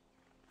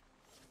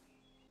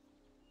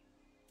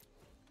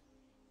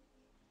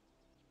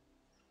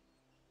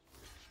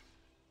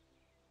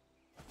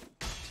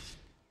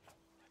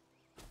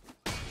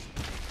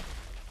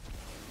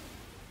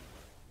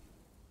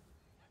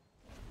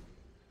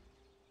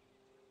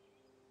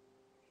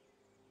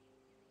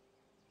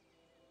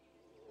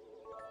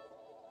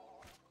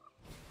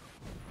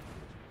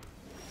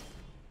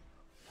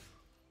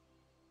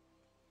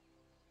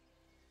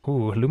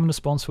 Ooh,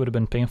 Luminous Bonds would have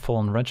been painful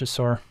on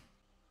Regisaur.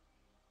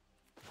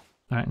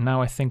 Alright,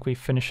 now I think we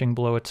Finishing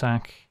Blow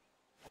attack.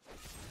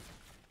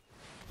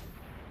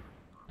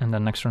 And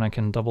then next turn I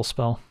can double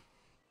spell.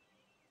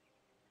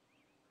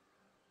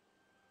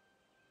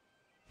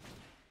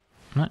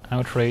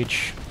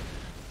 Outrage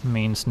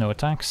means no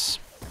attacks.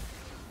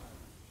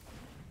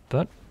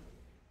 But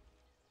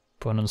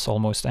opponent's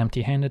almost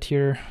empty-handed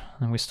here,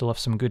 and we still have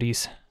some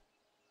goodies.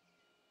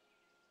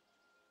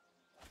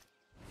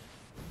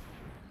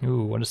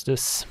 Ooh, what is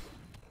this?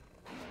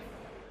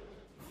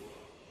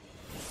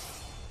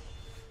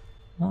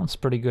 Well, it's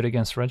pretty good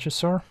against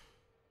Regisaur.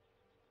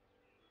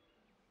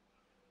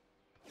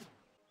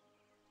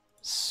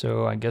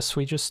 So I guess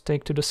we just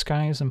take to the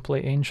skies and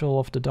play Angel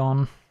of the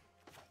Dawn.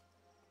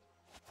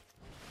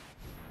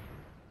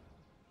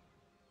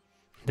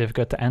 They've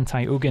got the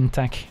anti-Ugin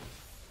tech.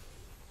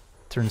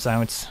 Turns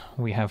out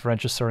we have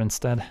Regisaur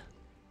instead.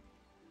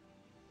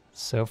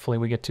 So hopefully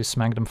we get to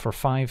smack them for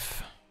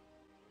 5.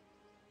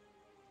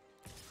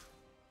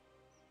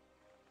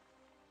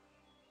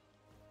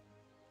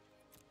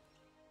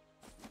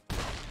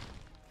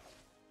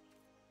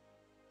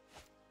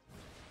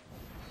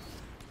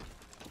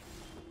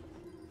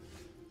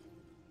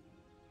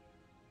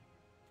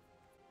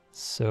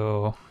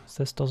 So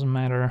this doesn't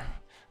matter.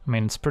 I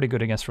mean, it's pretty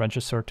good against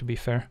Regisaur, to be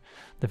fair.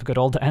 They've got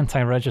all the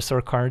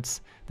anti-Regisaur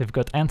cards. They've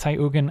got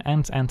anti-Ugin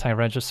and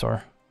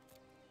anti-Regisaur.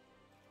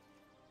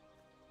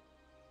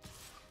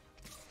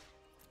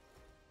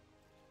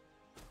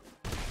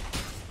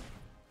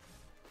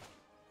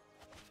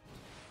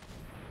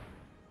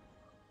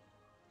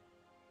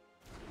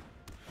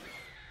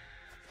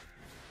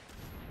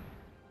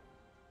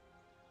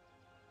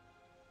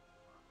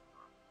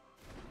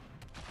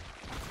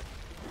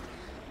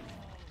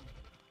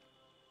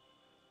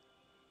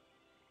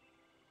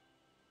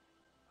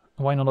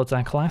 Why not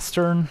attack last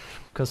turn?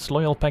 Because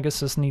Loyal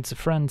Pegasus needs a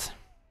friend.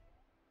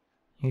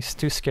 He's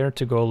too scared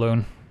to go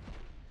alone.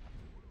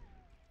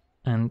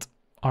 And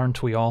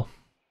aren't we all?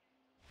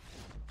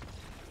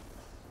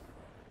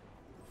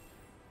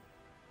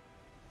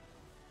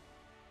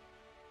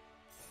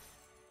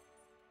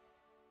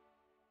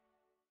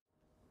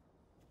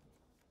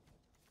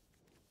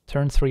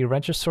 Turn 3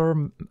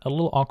 Regisaur, a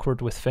little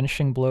awkward with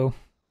Finishing Blow.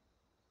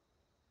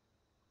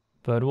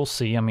 But we'll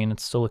see, I mean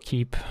it's still a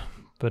keep.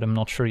 But I'm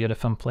not sure yet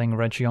if I'm playing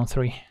Reggie on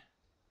 3.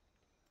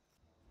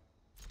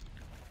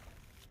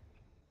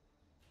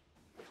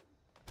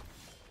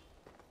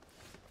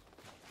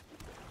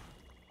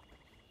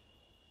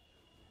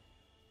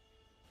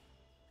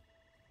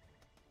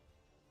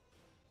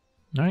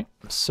 Alright,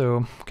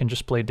 so can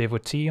just play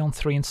Devotee on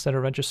 3 instead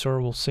of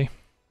Regisaur, we'll see.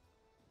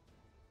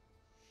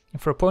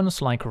 For opponents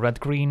like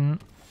Red-Green,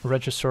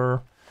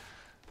 Regisaur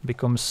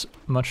becomes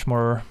much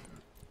more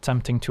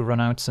tempting to run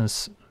out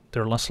since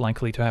they're less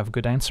likely to have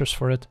good answers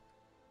for it.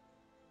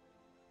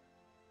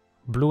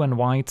 Blue and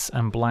white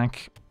and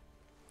black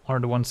are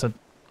the ones that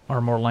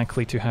are more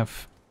likely to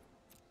have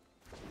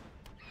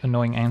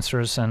annoying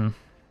answers, and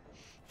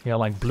yeah,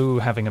 like blue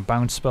having a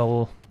bounce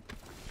spell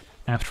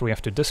after we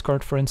have to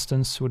discard, for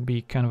instance, would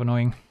be kind of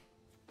annoying.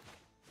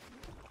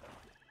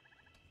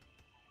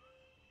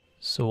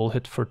 So we'll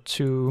hit for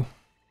 2.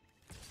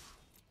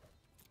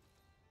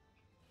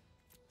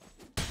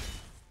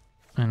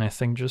 And I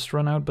think just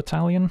run out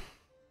Battalion.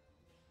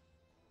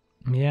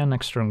 Yeah,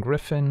 next turn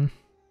Griffin.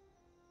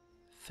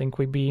 Think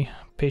we be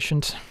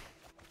patient.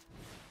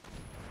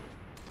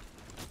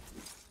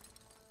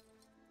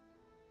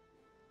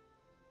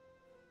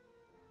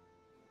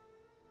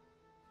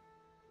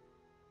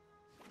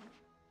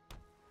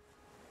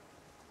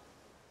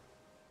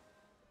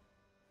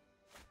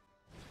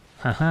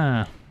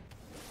 Haha.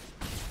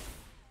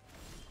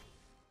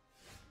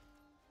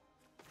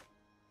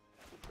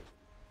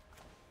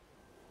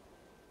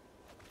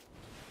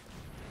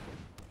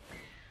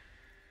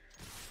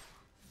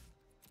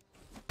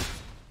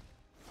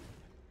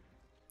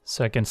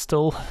 So I can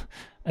still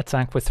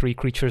attack with 3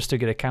 creatures to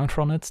get a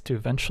counter on it, to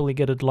eventually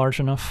get it large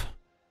enough.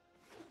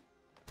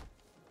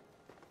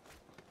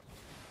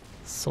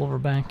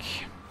 Silverback.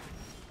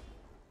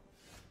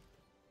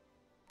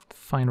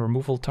 Find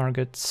removal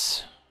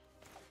targets.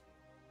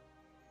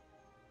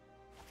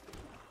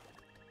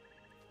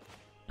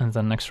 And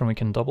then next turn we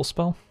can double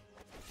spell.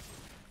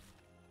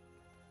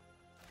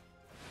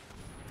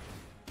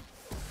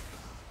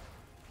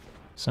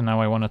 So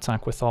now I want to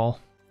attack with all.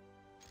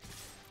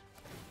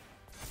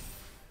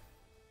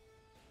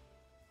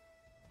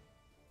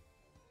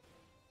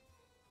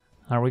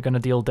 Are we gonna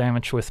deal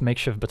damage with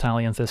makeshift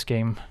battalions this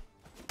game?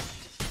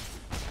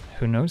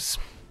 Who knows?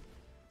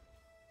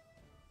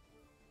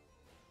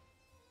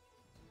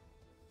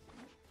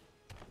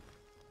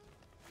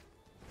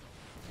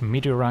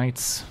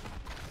 Meteorites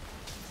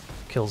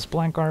kills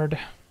Blackguard.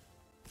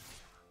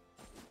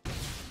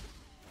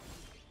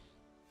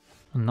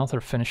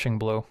 Another finishing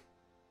blow.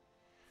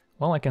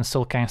 Well, I can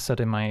still cast it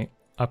in my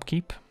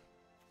upkeep.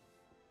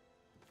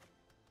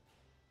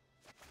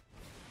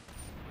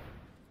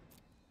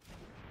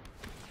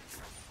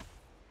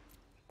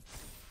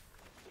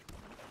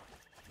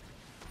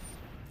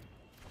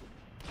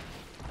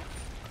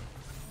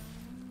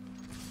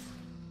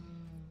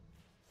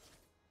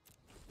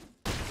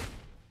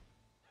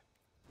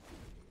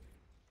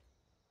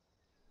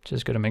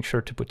 Just gotta make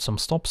sure to put some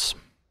stops.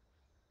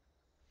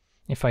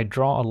 If I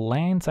draw a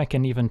land, I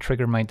can even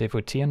trigger my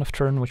Devotee end of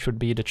turn, which would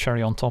be the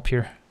cherry on top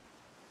here.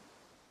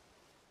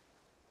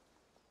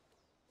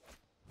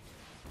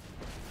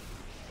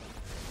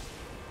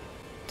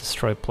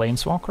 Destroy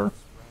Planeswalker?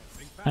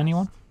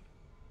 Anyone?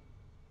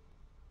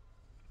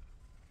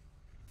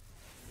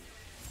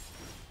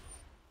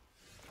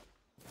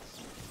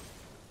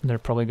 They're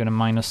probably gonna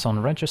minus on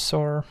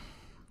Regisaur,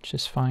 which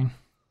is fine.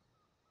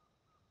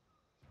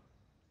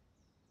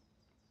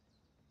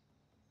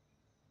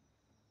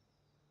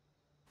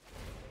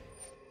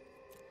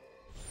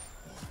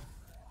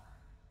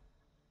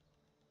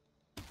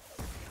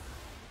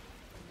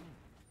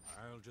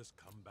 Just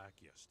come back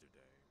yesterday.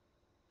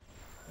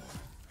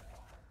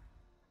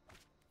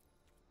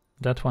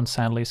 That one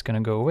sadly is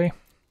gonna go away.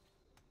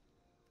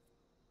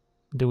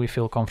 Do we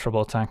feel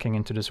comfortable attacking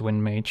into this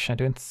Wind Mage? I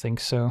don't think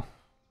so.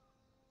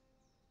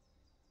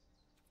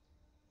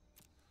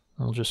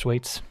 I'll just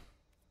wait.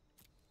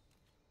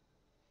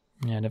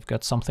 Yeah, they've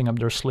got something up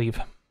their sleeve.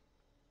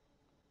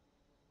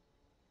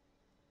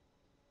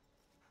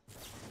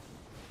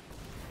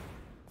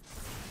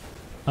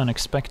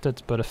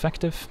 Unexpected, but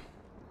effective.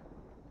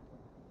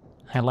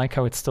 I like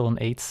how it's still an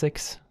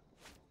 8-6,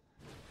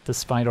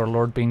 despite our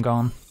Lord being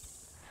gone.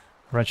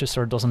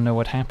 Regisaur doesn't know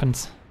what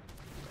happened.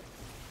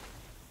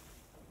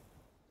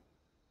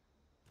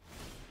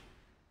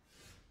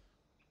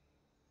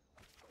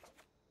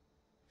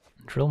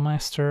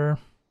 Drillmaster,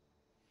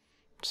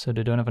 so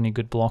they don't have any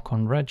good block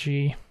on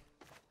Reggie.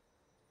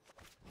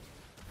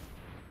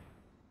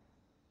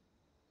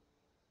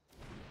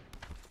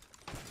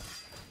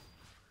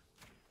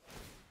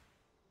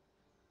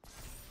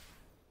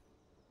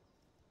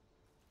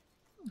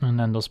 And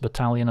then those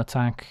battalion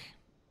attack.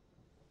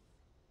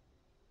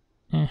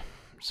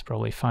 It's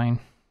probably fine.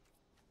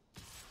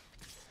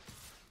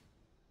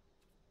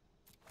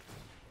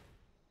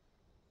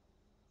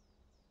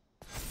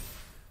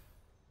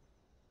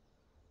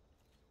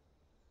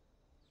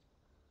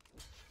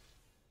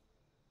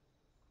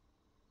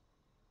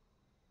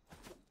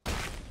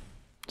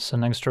 So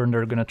next turn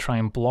they're gonna try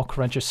and block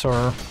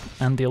Regisaur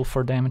and deal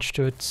 4 damage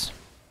to it.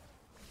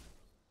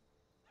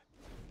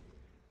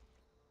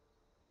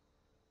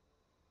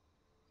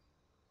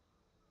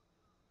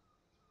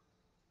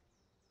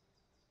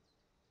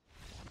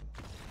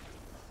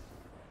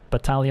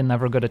 Battalion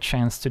never got a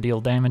chance to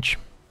deal damage.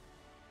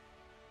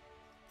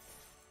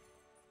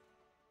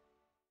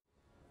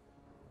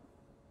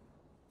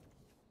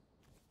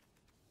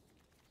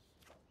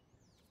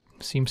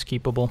 Seems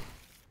keepable.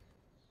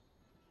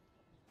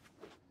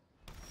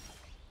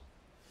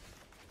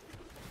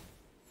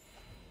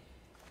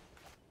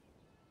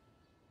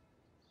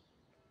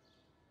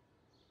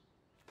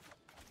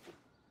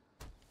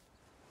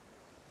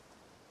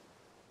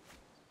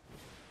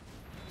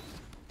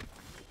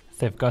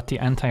 They've got the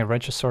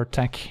anti-Regisaur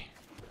tech.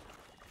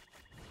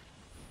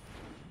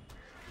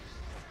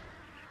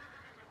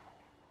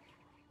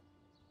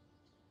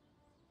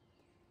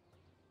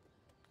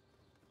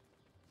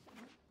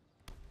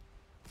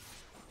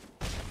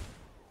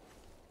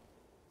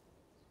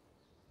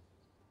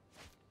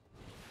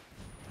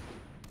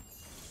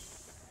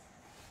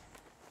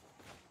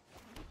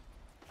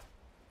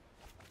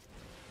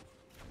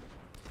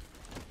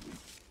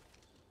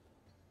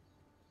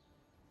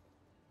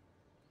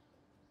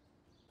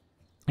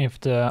 If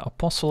the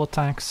Apostle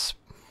attacks,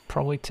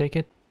 probably take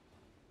it.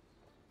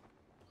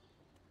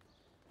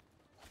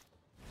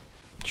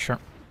 Sure.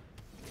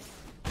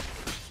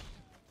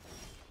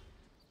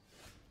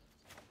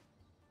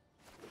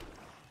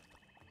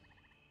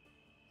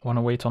 Want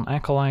to wait on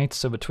Acolyte,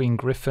 so between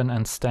Griffin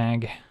and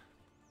Stag.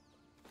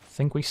 I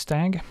think we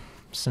Stag,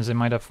 since they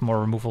might have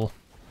more removal.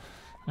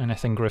 And I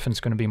think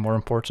Griffin's going to be more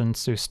important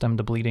to stem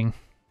the bleeding.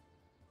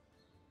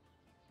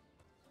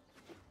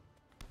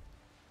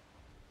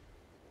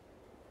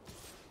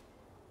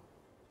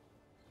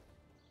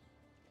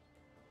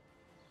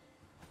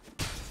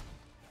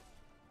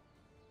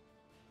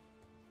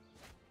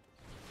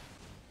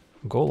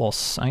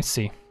 Golos, I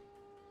see.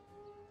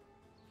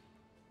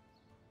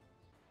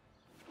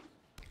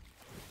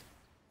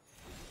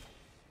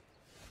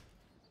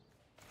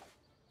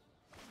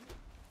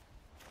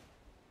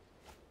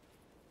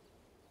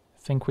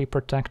 think we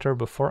protect her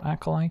before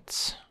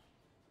Acolytes.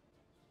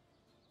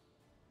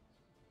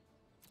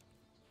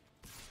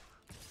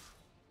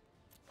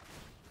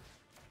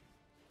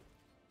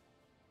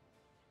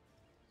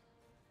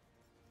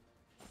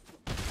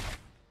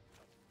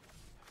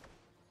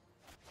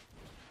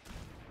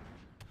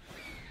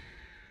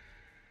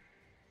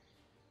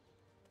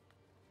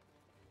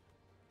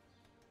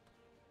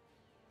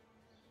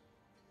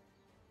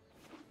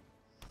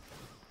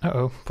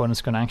 Uh-oh,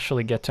 opponent's gonna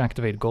actually get to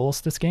activate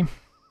goals this game.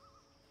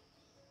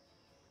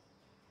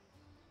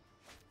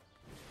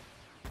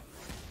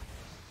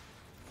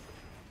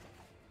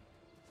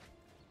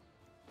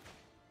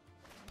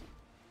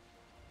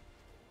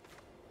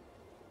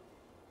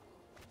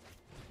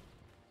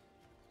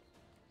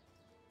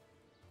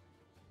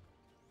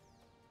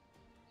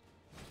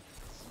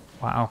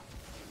 Wow.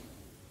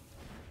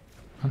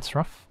 That's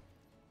rough.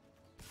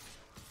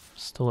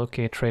 Still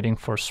okay trading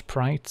for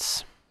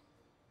sprites,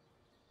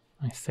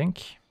 I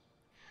think.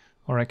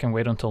 Or I can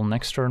wait until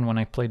next turn when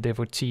I play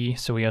Devotee,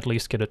 so we at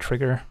least get a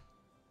trigger.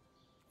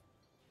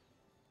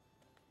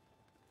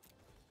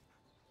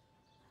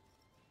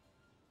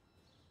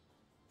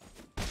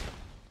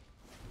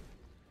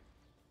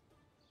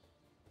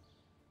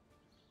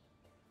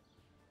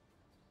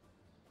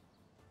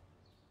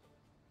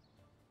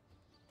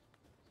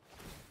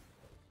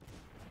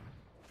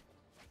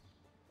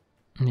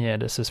 Yeah,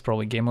 this is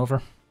probably game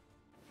over.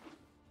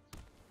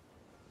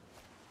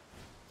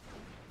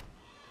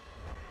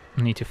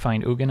 Need to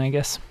find Ugin, I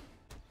guess.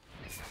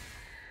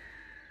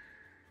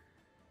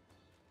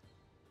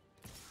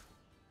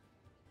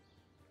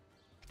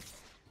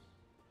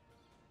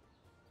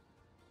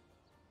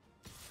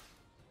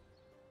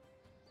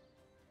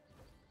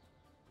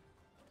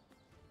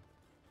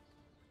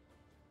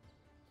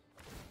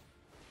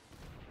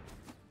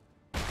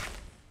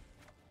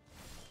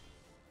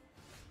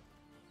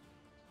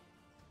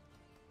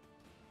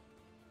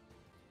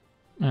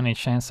 Any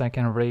chance I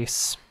can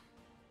race?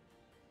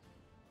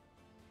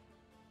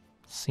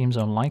 Seems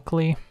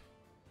unlikely.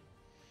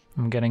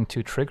 I'm getting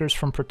 2 triggers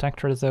from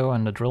Protector though,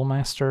 and the Drill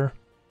Master.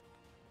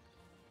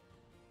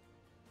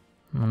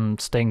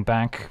 And staying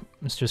back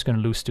is just gonna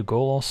lose to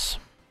goals.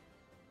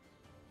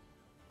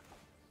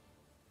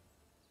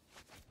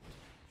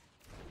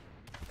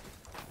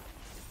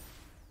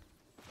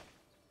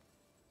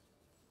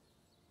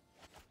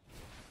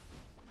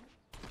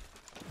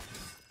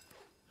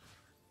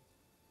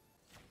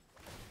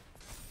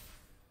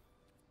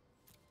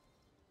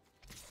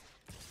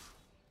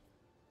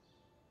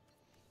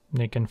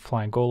 They can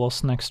fly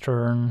Golos next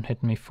turn,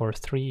 hit me for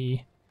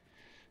 3,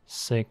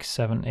 6,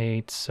 7,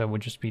 8, so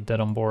we'd just be dead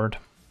on board.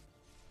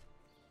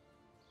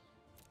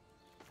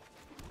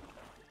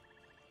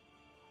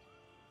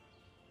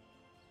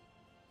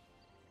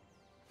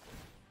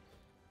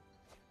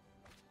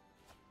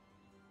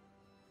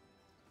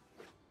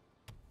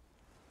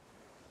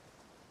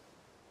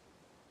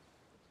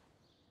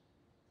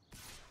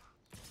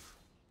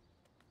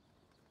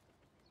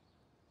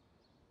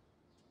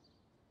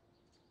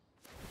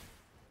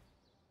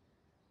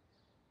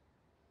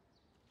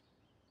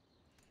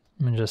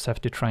 I just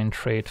have to try and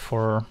trade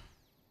for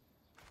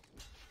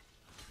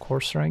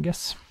Courser, I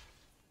guess.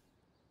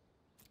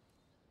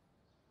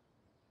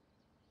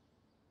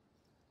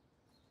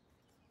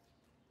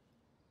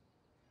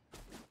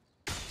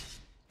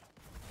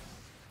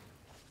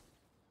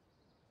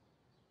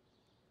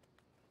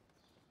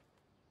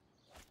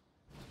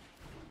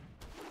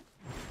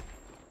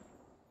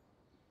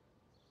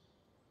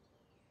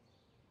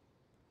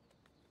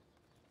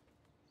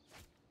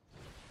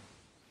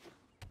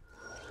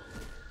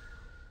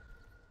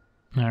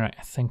 Alright,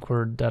 I think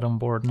we're dead on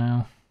board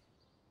now.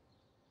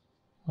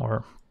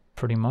 Or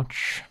pretty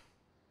much.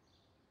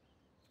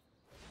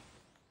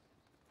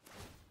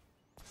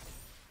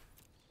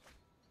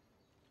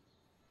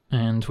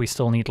 And we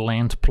still need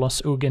land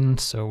plus Ugin,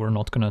 so we're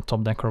not gonna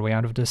top deck our way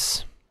out of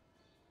this.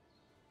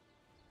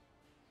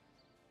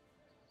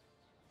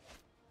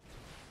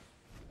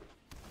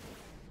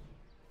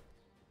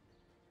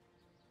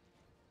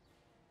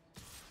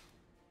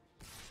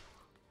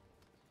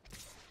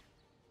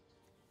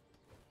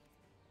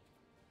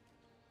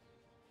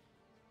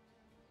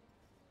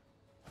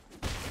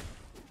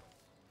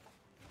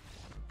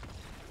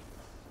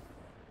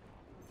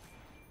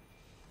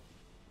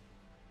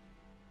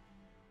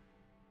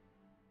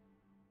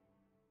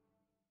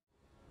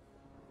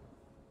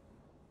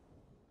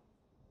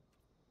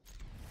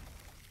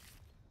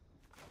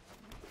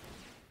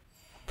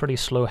 Pretty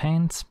slow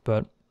hand,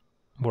 but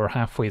we're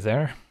halfway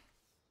there.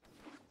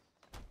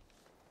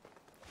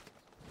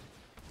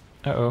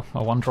 Uh-oh,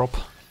 a 1-drop.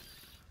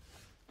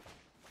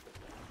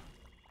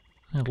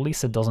 At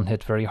least it doesn't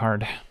hit very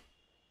hard.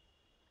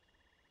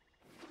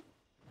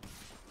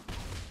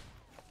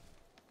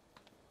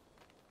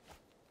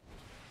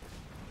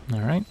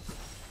 Alright.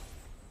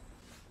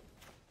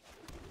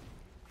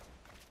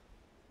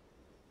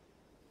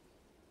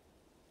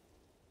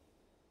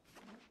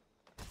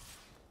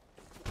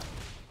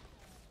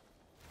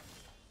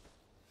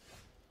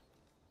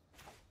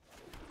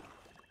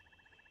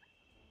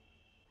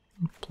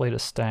 play the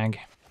stag.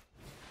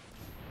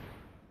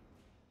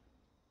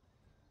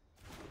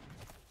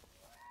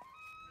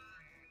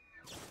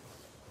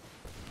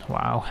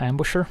 Wow,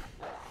 ambusher.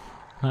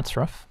 That's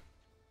rough.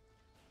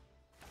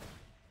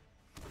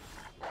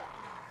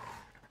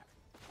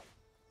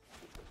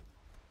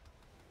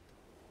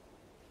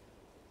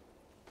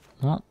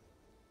 Well,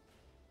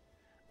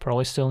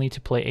 probably still need to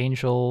play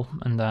Angel,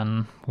 and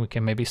then we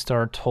can maybe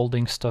start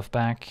holding stuff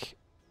back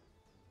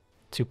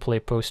to play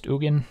post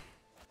Ugin.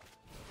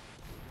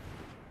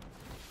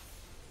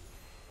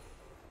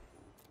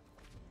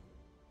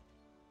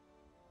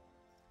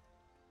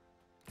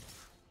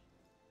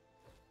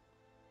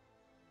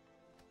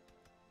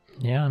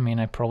 Yeah, I mean,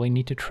 I probably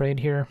need to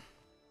trade here.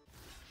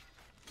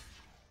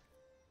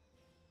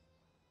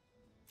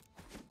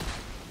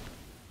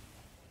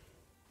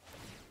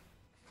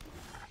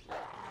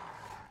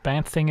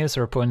 Bad thing is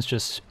our opponent's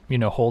just, you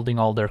know, holding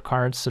all their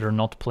cards, so they're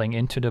not playing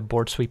into the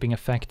board sweeping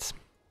effects.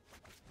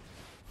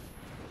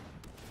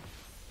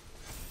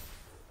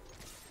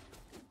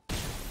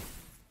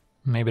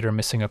 Maybe they're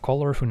missing a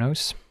color, who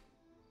knows?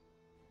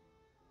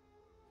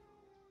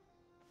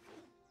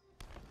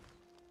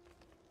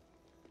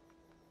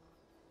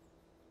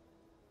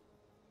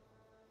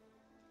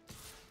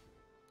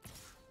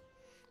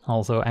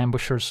 Although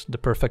Ambusher's the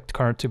perfect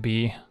card to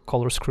be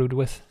color screwed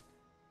with.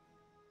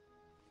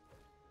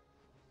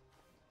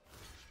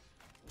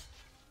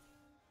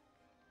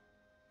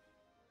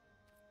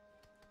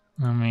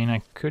 I mean, I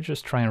could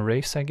just try and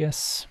race, I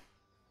guess.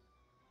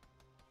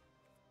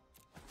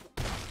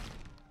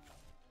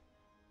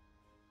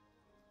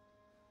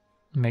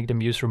 Make them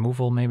use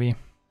removal, maybe.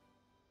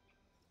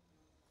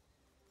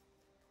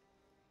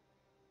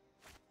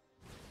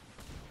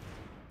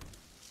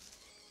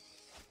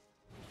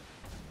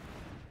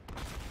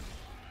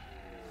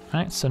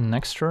 Alright, so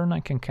next turn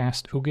I can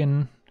cast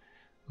Ugin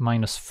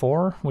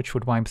 -4, which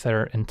would wipe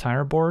their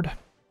entire board.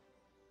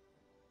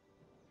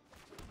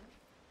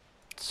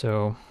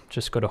 So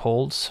just go to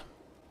holds.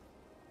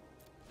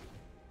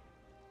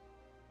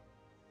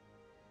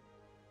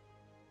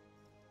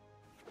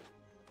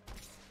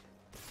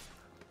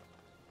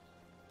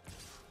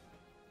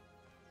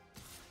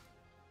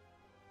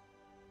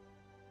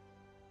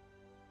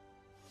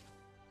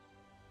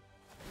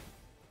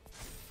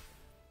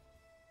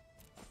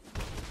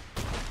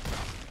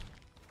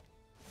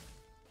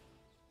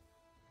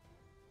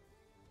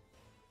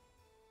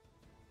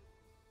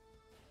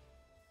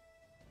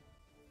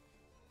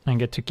 I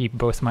get to keep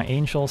both my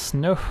angels.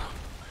 No!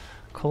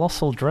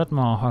 Colossal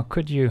Dreadmaw, how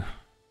could you?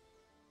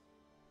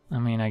 I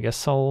mean, I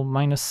guess I'll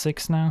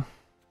 -6 now.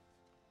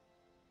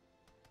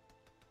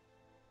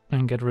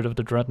 And get rid of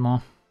the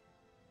Dreadmaw.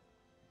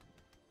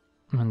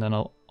 And then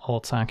I'll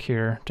attack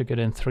here to get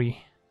in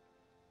 3.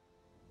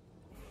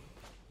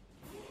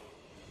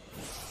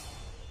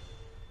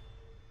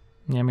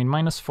 Yeah, I mean,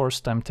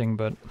 -4's tempting,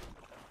 but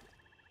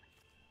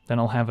then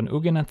I'll have an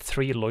Ugin at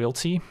 3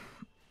 loyalty.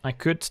 I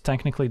could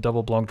technically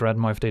double block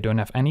Dreadmaw if they don't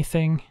have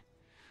anything,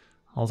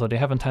 although they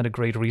haven't had a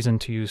great reason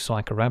to use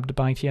like a Rabid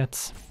Bite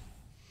yet.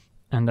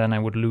 And then I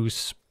would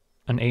lose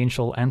an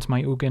Angel and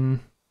my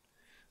Ugin,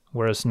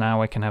 whereas now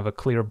I can have a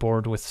clear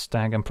board with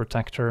Stag and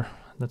Protector.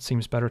 That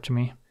seems better to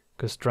me,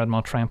 because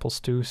Dreadmaw tramples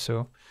too,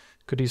 so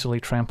could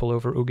easily trample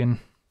over Ugin.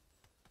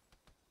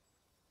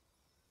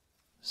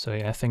 So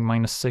yeah, I think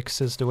 -6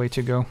 is the way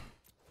to go.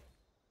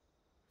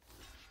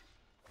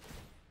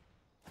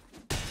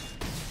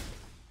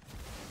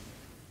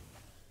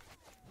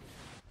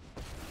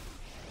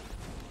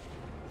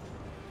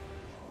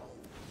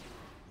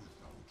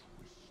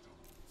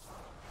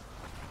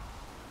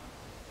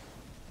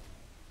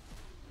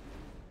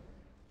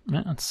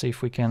 Yeah, let's see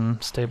if we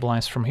can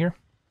stabilize from here.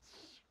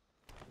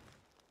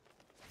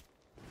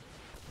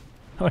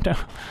 Oh no,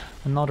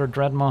 another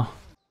Dreadmaw.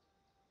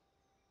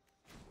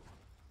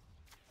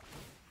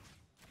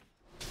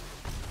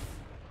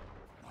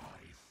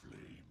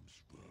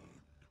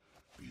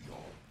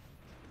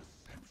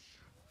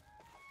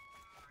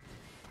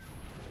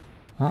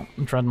 Well,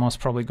 Dreadmaw's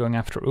probably going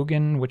after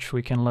Ugin, which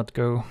we can let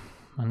go,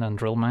 and then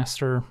Drill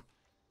Master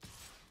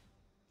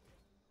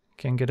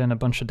can get in a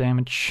bunch of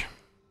damage.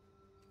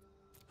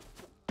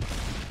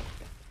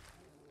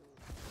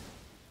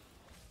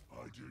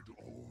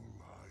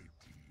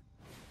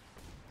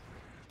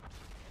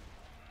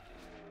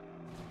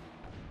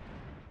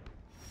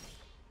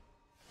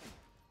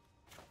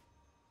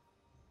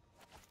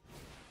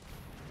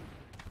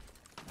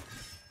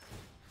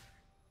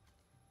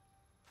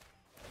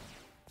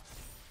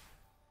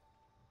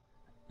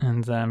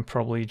 And then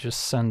probably just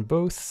send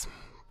both,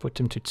 put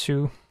them to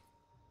 2.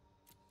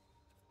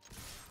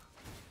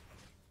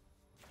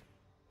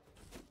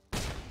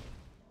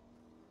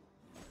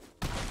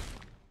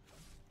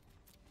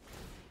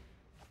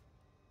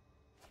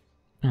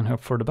 And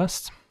hope for the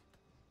best.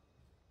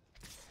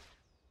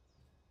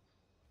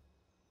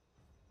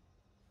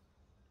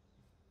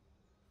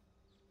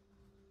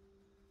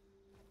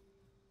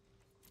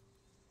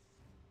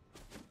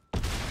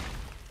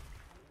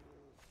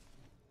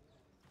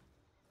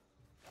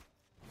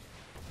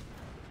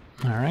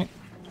 All right.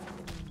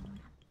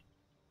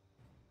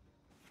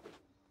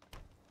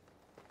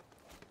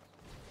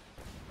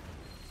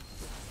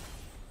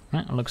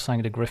 Looks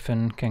like the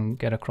Griffin can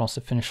get across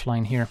the finish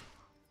line here.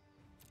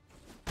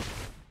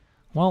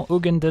 Well,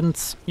 Ugin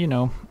didn't, you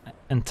know,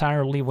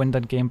 entirely win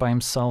that game by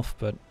himself,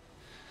 but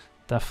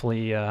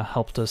definitely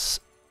helped us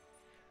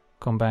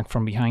come back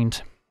from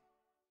behind.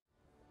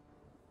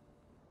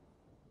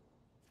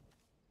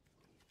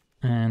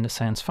 And the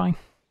sand's fine.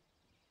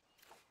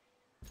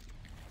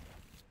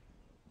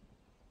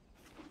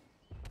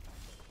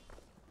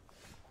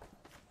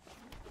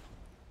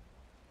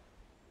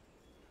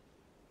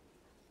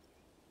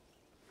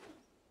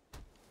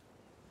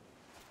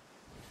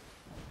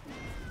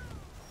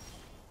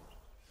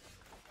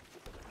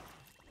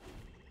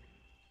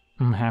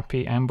 I'm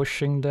happy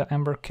ambushing the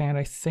Ember Cat,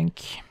 I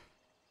think.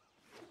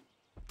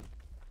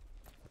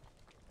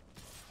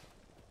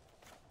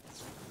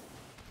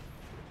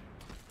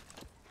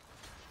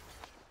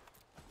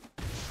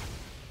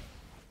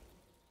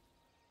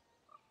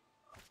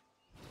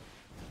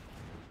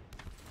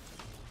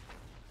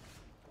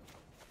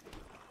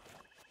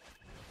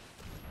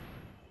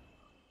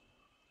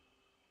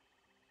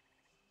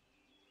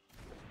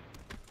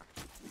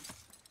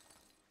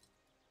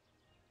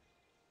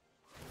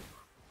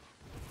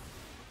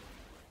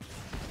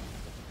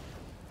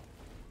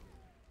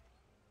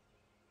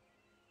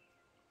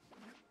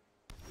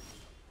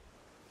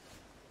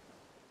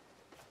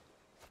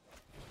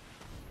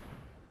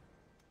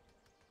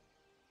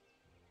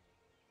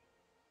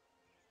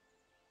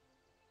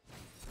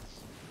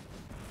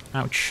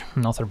 Ouch,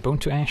 another bone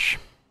to ash.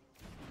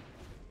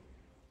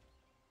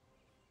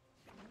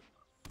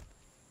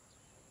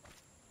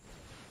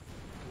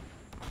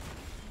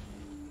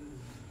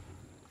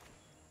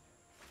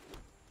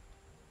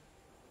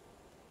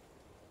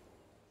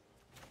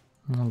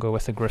 I'll go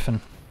with the Griffin.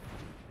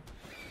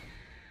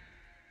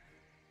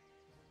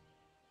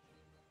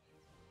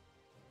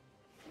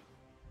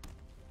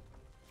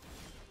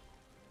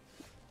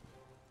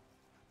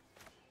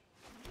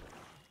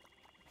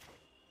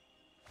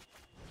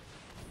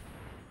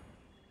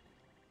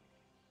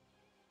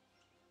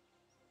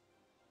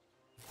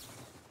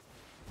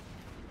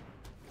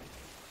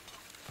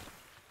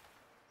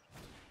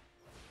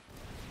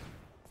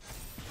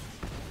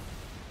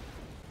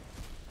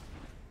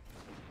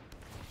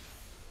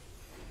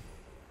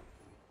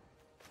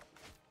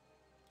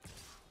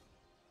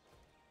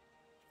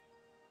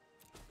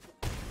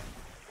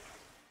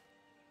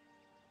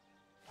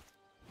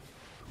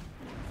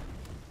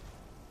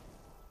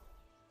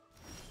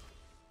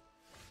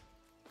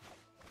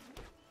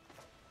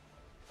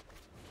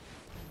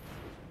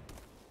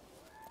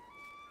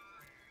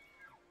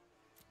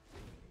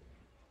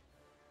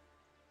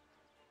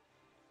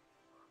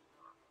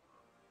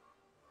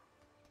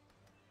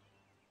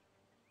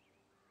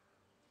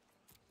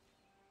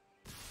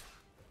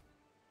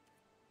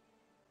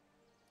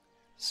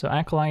 So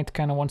Acolyte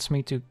kind of wants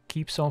me to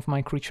keep some of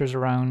my creatures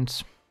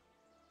around,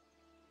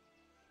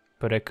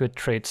 but I could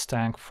trade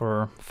Stag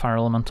for Fire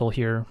Elemental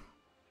here.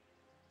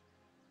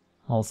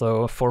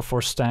 Although a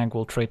 4/4 Stag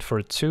will trade for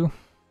a 2.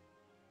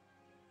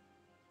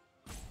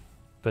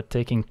 But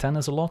taking 10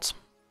 is a lot.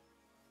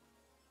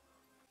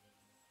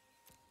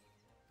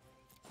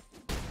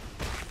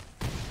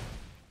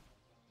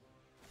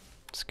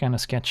 It's kind of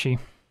sketchy.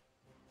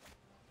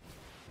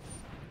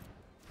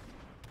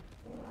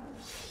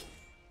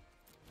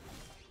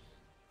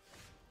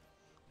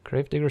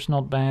 Gravedigger's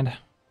not bad.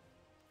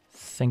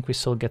 Think we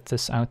still get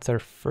this out there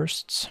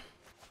first.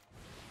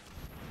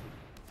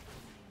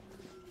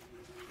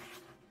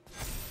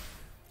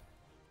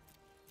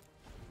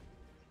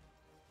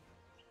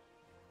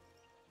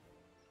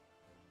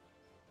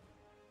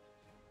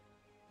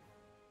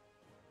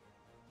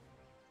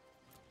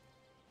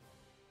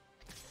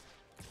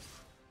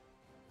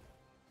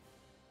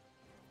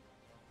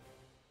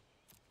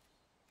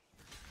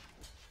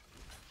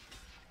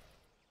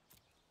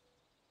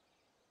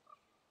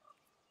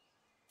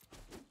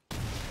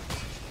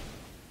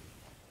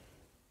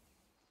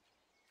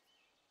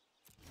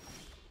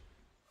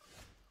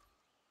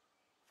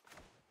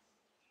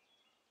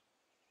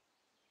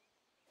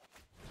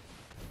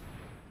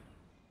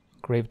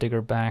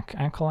 Gravedigger back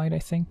Acolyte, I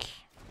think.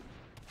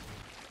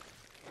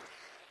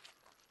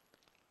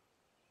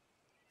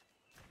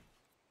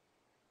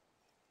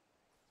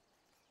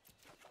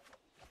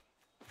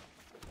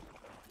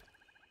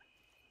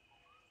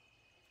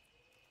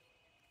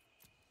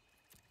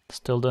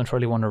 Still don't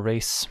really want to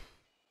race.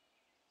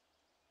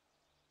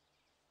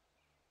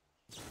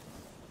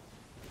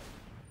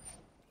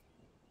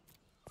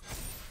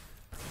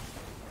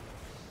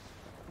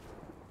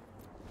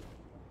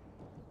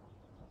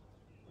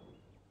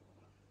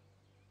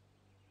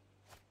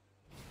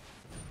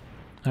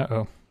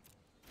 Uh-oh.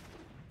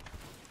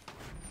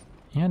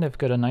 Yeah, they've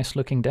got a nice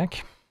looking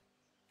deck.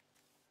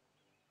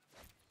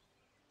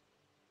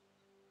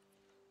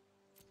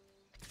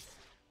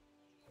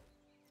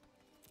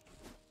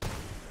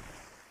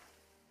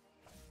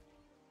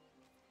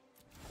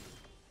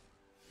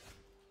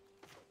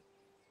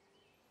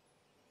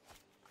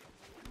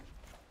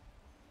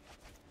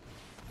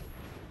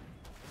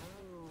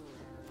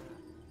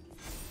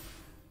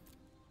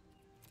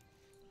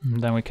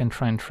 And then we can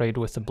try and trade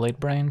with the Blade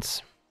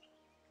Brains.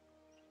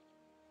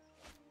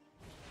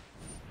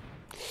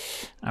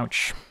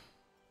 Ouch.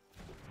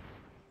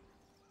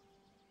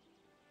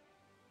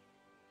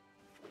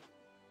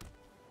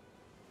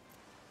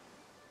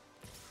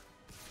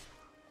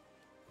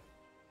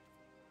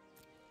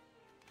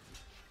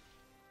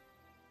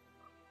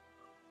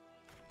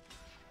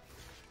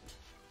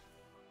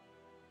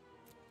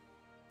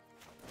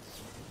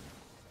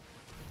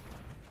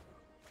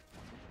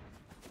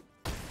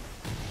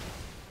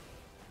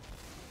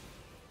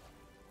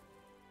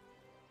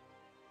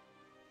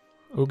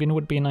 Ugin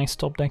would be a nice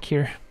top deck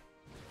here.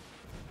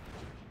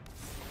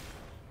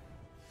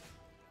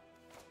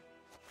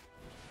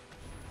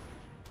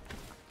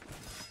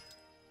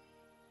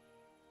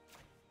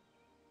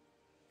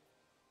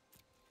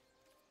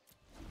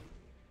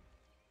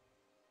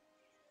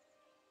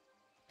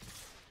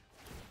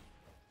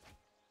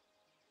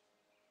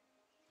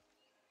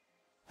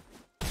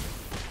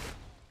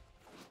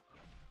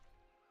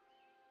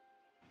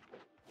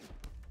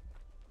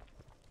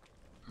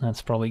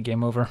 That's probably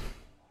game over.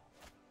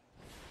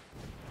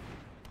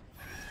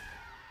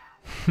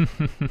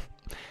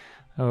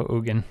 Oh,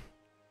 Ugin.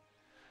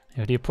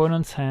 If the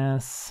opponent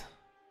has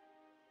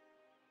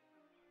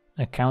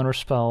a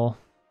counterspell,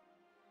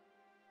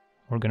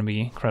 we're gonna be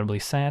incredibly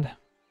sad.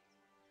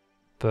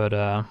 But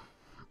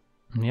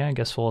yeah, I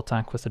guess we'll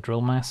attack with the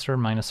Drill Master,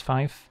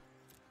 -5.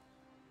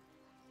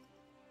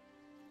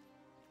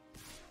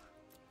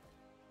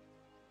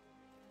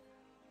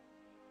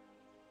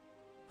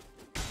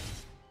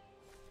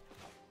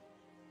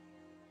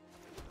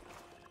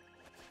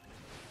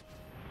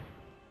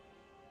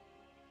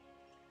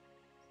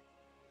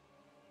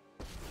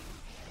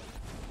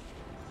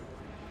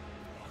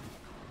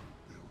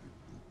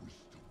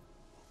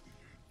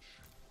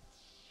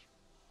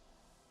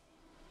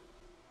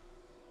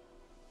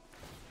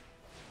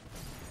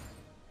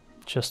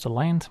 Just a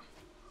land.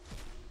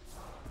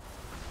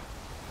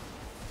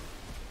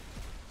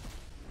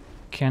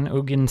 Can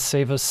Ugin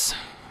save us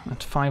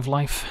at 5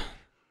 life?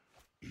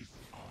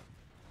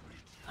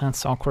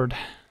 That's awkward.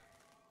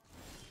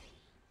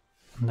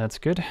 That's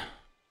good.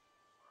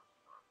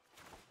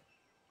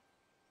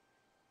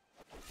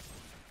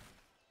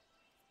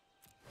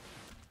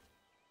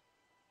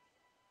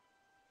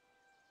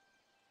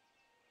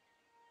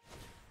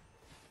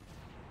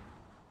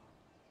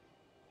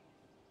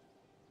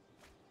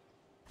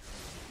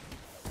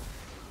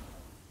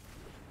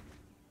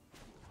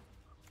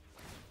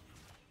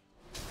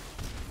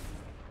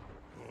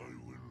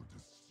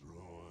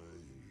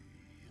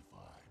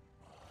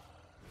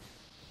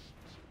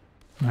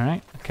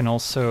 Alright, I can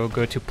also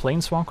go to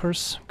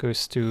Planeswalkers,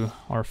 goes to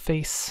our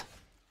face.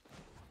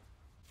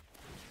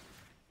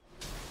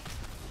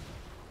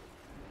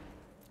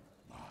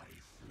 My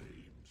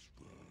flames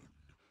burn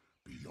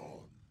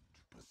beyond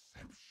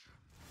perception.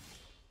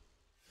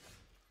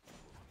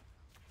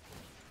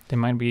 They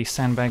might be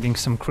sandbagging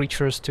some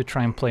creatures to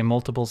try and play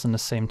multiples in the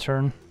same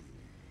turn.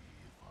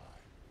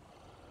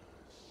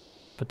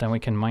 But then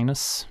we can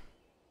minus.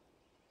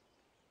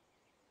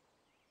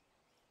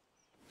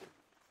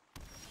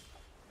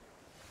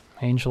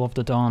 Angel of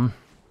the Dawn.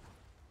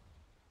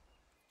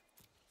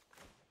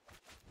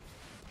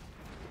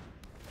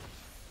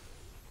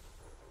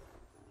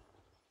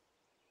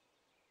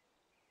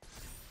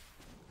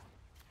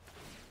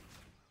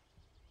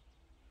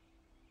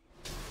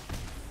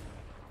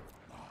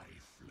 My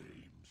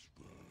flames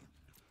burn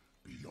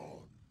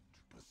beyond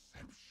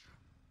perception.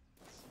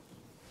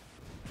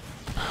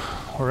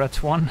 We're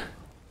at 1.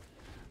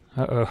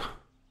 Uh-oh.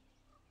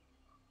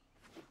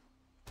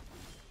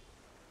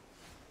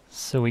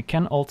 So we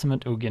can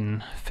ultimate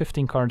Ugin.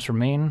 15 cards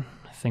remain.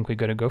 I think we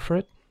gotta go for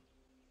it.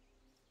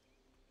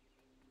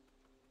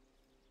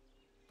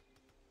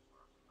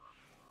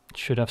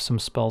 Should have some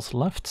spells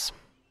left.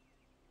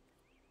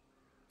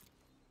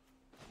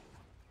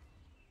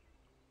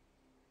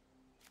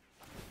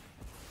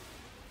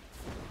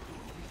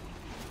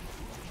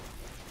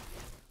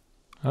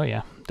 Oh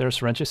yeah, there's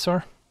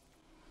Regisaur.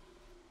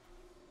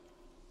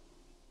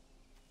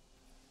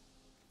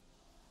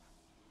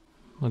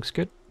 Looks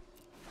good.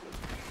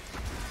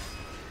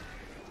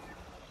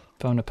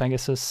 Found a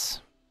Pegasus.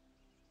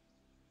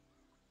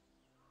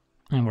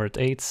 And we're at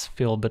 8,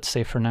 feel a bit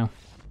safer now.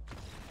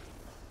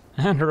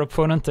 And our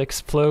opponent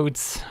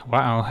explodes.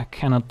 Wow, I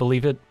cannot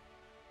believe it.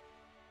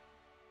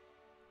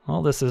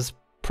 Well, this is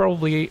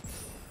probably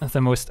the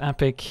most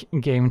epic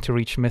game to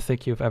reach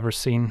Mythic you've ever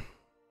seen.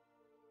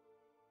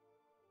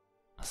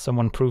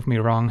 Someone prove me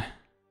wrong.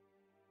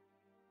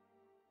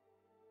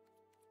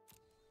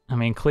 I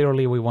mean,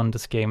 clearly we won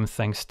this game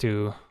thanks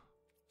to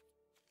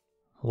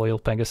Loyal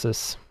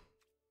Pegasus.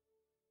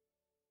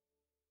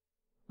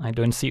 I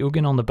don't see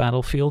Ugin on the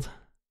battlefield.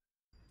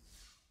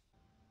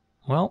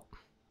 Well,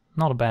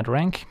 not a bad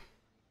rank.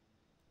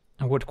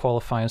 It would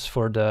qualify us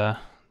for the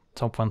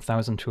top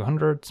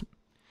 1200,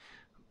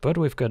 but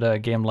we've got a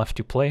game left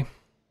to play.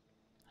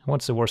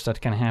 What's the worst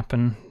that can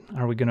happen?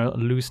 Are we gonna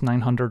lose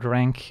 900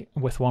 rank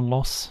with 1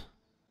 loss?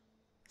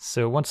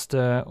 So what's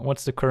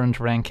the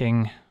current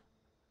ranking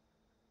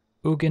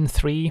Ugin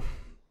 3,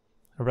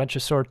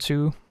 Regisaur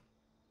 2,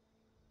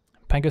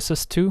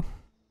 Pegasus 2.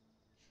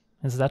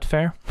 Is that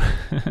fair?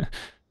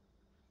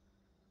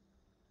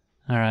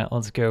 Alright,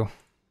 let's go.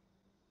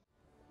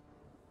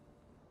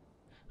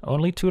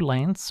 Only 2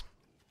 lands,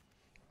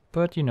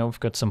 but you know, we've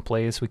got some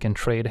plays we can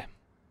trade.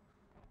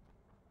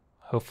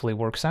 Hopefully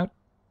works out.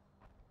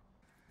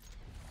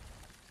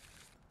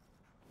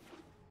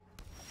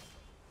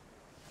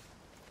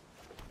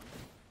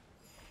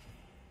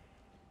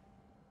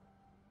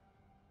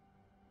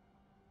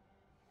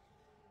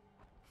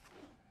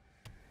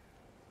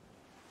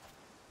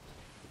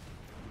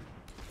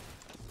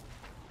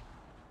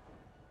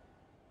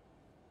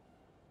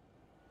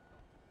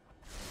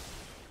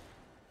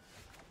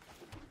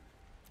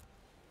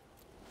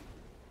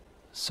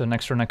 So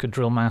next turn I could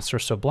Drill Master,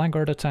 so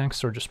Blackguard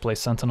attacks, or just play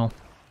Sentinel.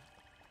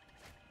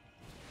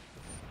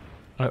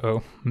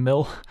 Uh-oh,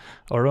 mill,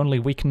 our only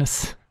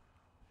weakness.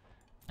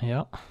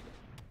 Yeah.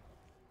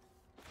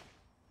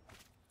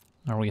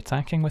 Are we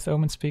attacking with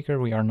Omen Speaker?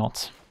 We are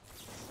not.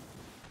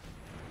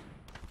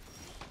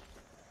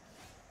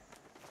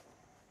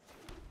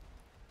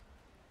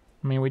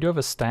 I mean, we do have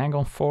a Stag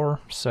on 4,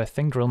 so I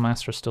think Drill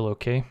Master is still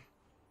okay.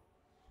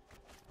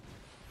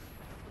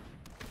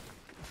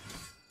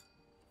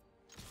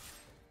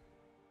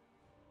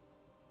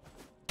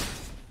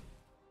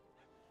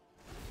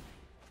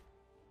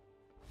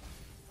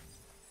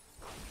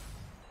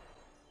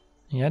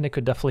 Yeah, they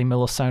could definitely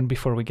mill us out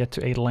before we get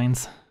to 8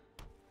 lanes.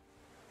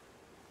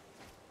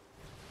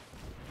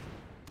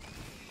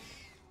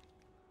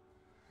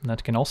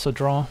 That can also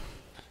draw.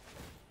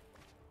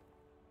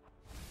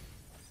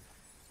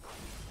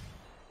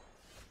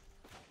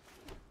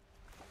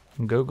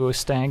 Go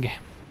Stag.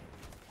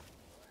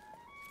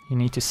 You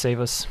need to save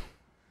us.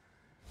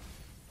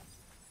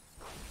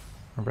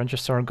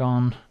 Regisaur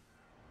gone.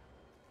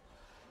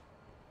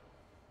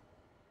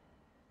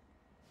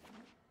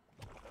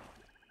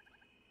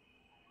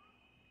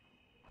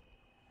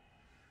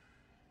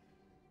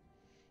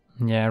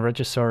 Yeah,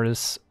 Regisaur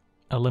is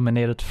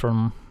eliminated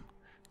from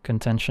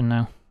contention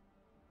now.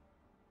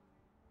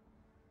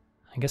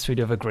 I guess we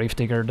do have a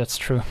Gravedigger, that's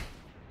true.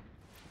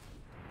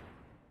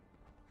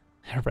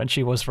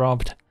 Reggie was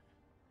robbed.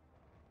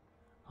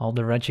 All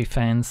the Reggie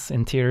fans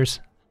in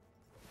tears.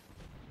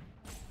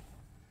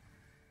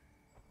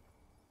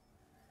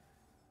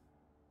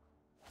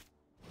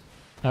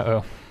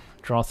 Uh-oh.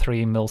 Draw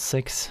 3, mill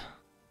 6.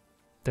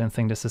 Don't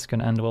think this is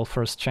gonna end well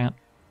first chat.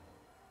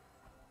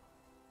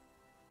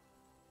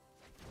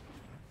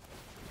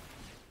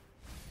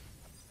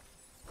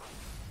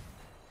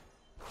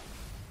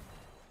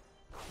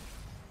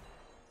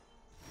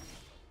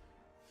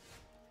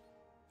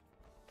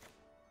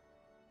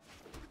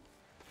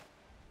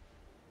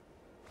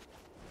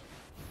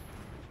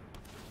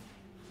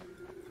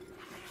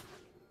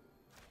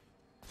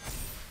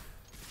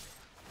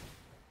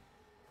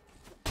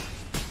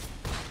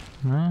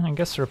 I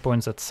guess her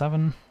point's at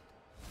 7.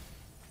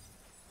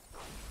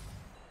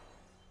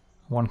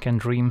 One can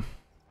dream.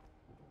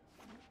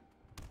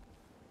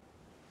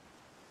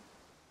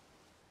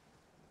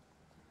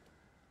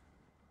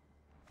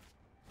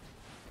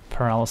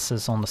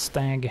 Paralysis on the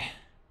Stag.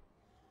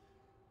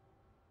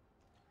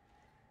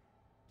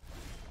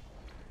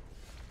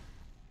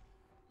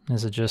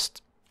 Is it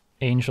just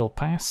Angel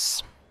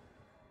Pass?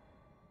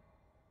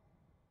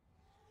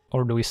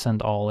 Or do we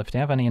send all? If they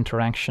have any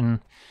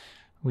interaction,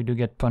 we do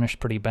get punished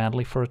pretty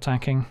badly for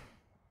attacking.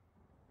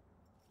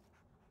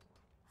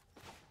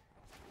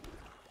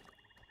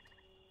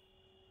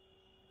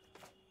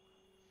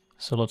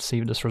 So let's see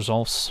if this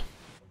resolves.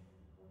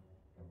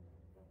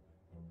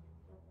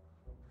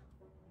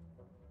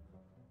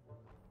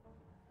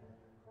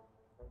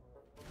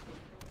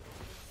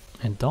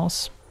 It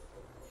does.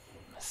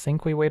 I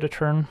think we wait a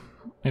turn.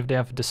 If they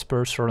have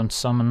Disperse or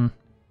Unsummon,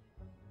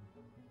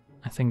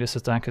 I think this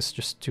attack is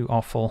just too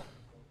awful.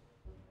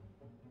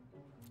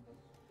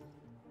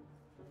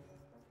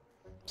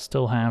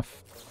 Still have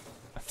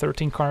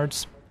 13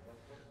 cards.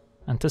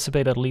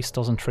 Anticipate at least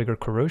doesn't trigger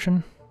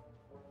Corrosion.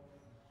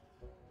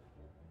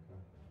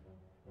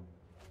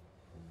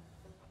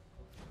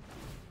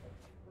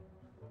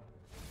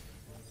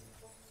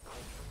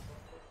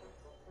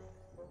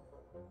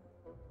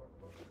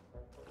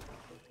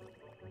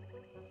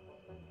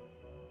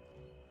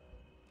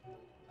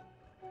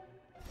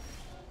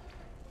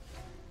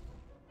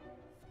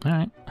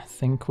 Alright, I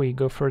think we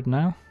go for it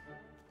now.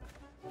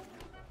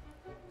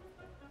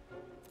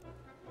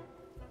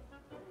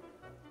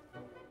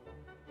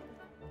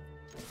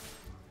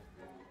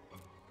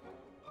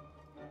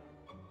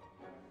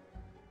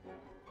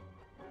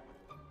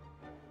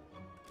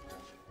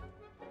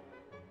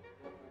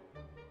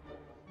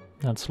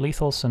 That's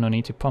lethal, so no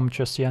need to pump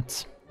just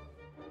yet.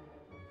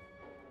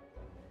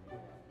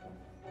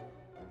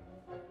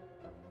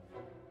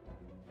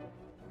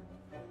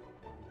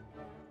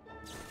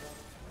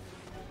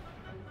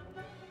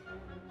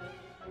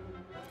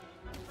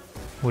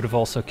 Would have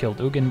also killed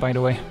Ugin, by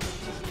the way.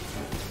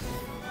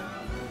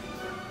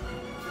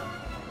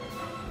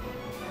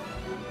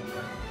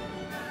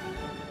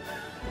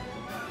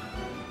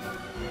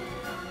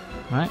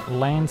 Right,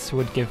 lands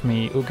would give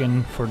me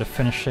Ugin for the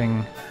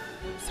finishing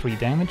 3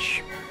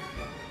 damage.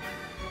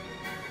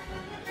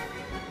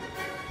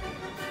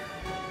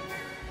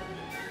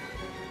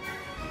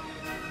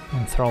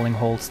 Enthralling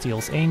Hold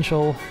steals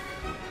Angel.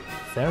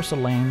 There's a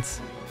land.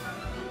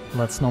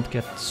 Let's not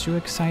get too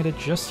excited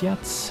just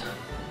yet.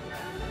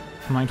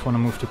 Might want to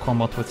move to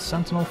combat with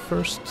Sentinel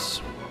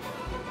first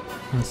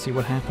and see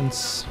what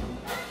happens.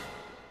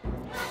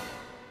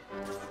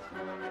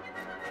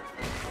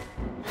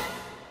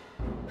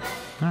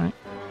 Alright.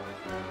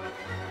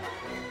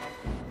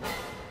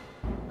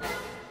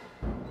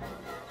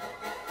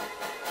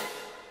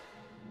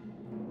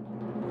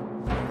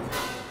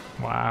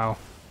 Wow.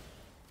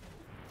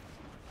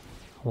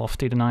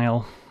 Lofty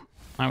denial.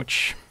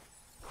 Ouch.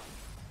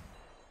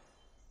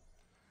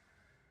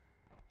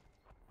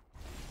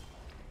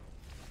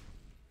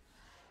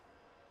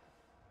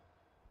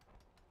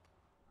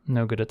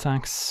 No good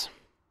attacks.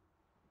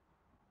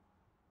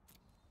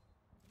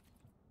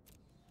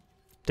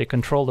 They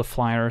control the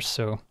flyer,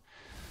 so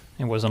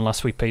it was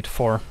unless we paid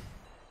 4.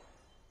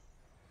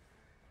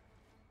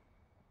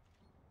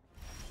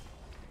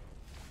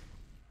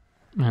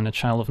 And the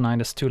Child of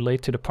Night is too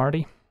late to the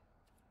party.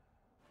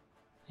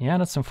 Yeah,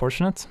 that's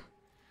unfortunate.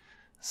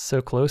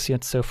 So close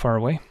yet so far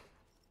away.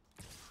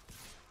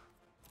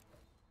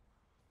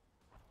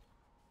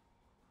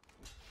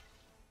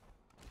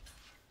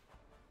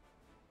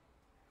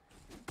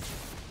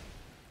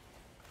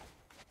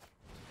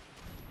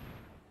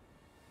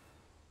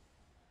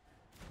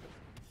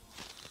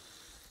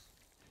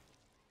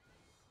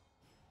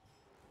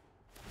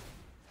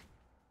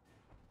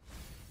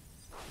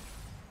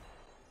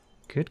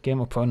 Good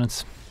game,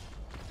 opponents.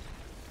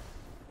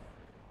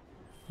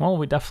 Well,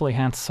 we definitely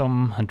had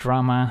some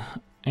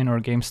drama in our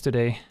games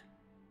today.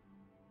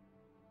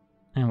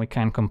 And we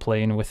can't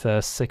complain with a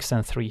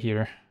 6-3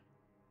 here.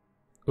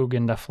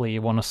 Ugin definitely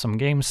won us some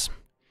games.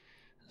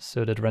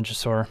 So did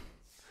Regisaur.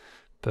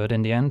 But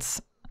in the end,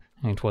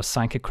 it was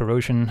Psychic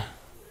Corrosion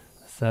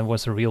that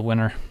was a real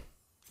winner.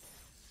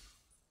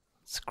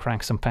 Let's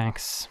crack some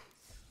packs.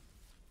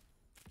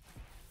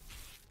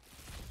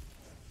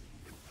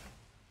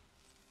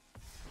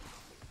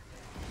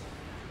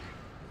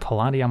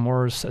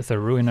 Palladiumors the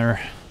Ruiner.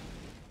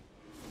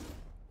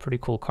 Pretty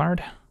cool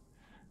card.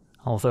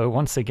 Although,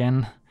 once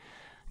again,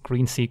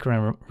 Green Seeker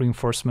and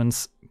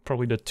Reinforcements,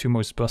 probably the 2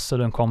 most busted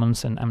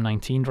uncommons in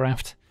M19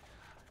 draft,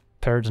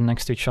 paired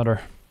next to each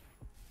other.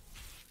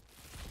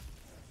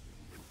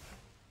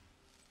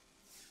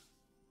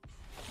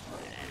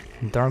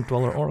 Dark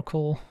Dweller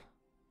Oracle.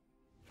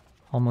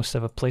 Almost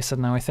have a playset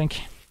now, I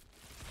think.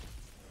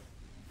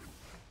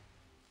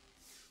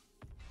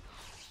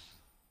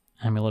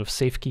 Amulet of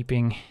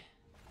Safekeeping.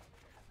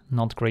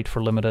 Not great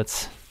for limited.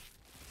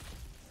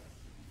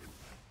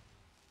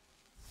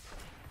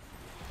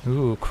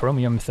 Ooh,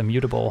 Chromium the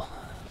Mutable.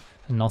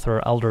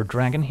 Another Elder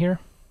Dragon here.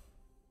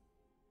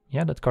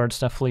 Yeah, that card's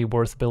definitely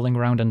worth building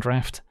around and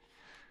draft.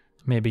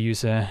 Maybe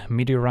use a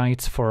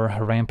Meteorite for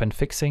ramp and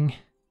fixing.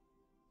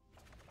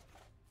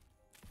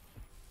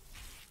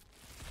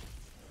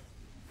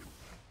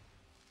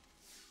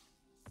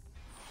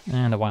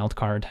 And a wild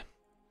card.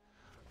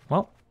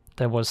 Well,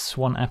 there was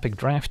one epic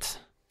draft.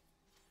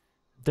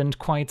 Didn't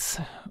quite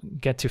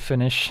get to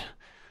finish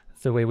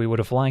the way we would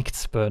have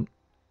liked, but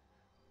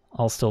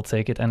I'll still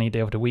take it any day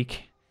of the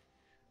week.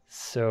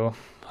 So,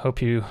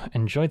 hope you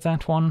enjoyed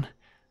that one.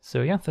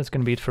 So yeah, that's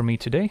gonna be it for me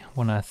today.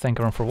 Wanna thank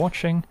everyone for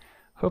watching.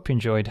 Hope you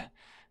enjoyed.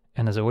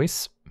 And as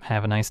always,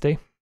 have a nice day.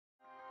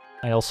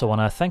 I also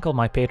want to thank all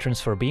my patrons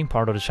for being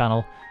part of the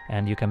channel,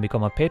 and you can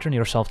become a patron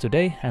yourself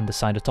today and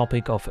decide the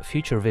topic of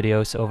future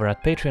videos over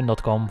at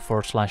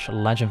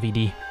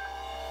patreon.com/LegenVD.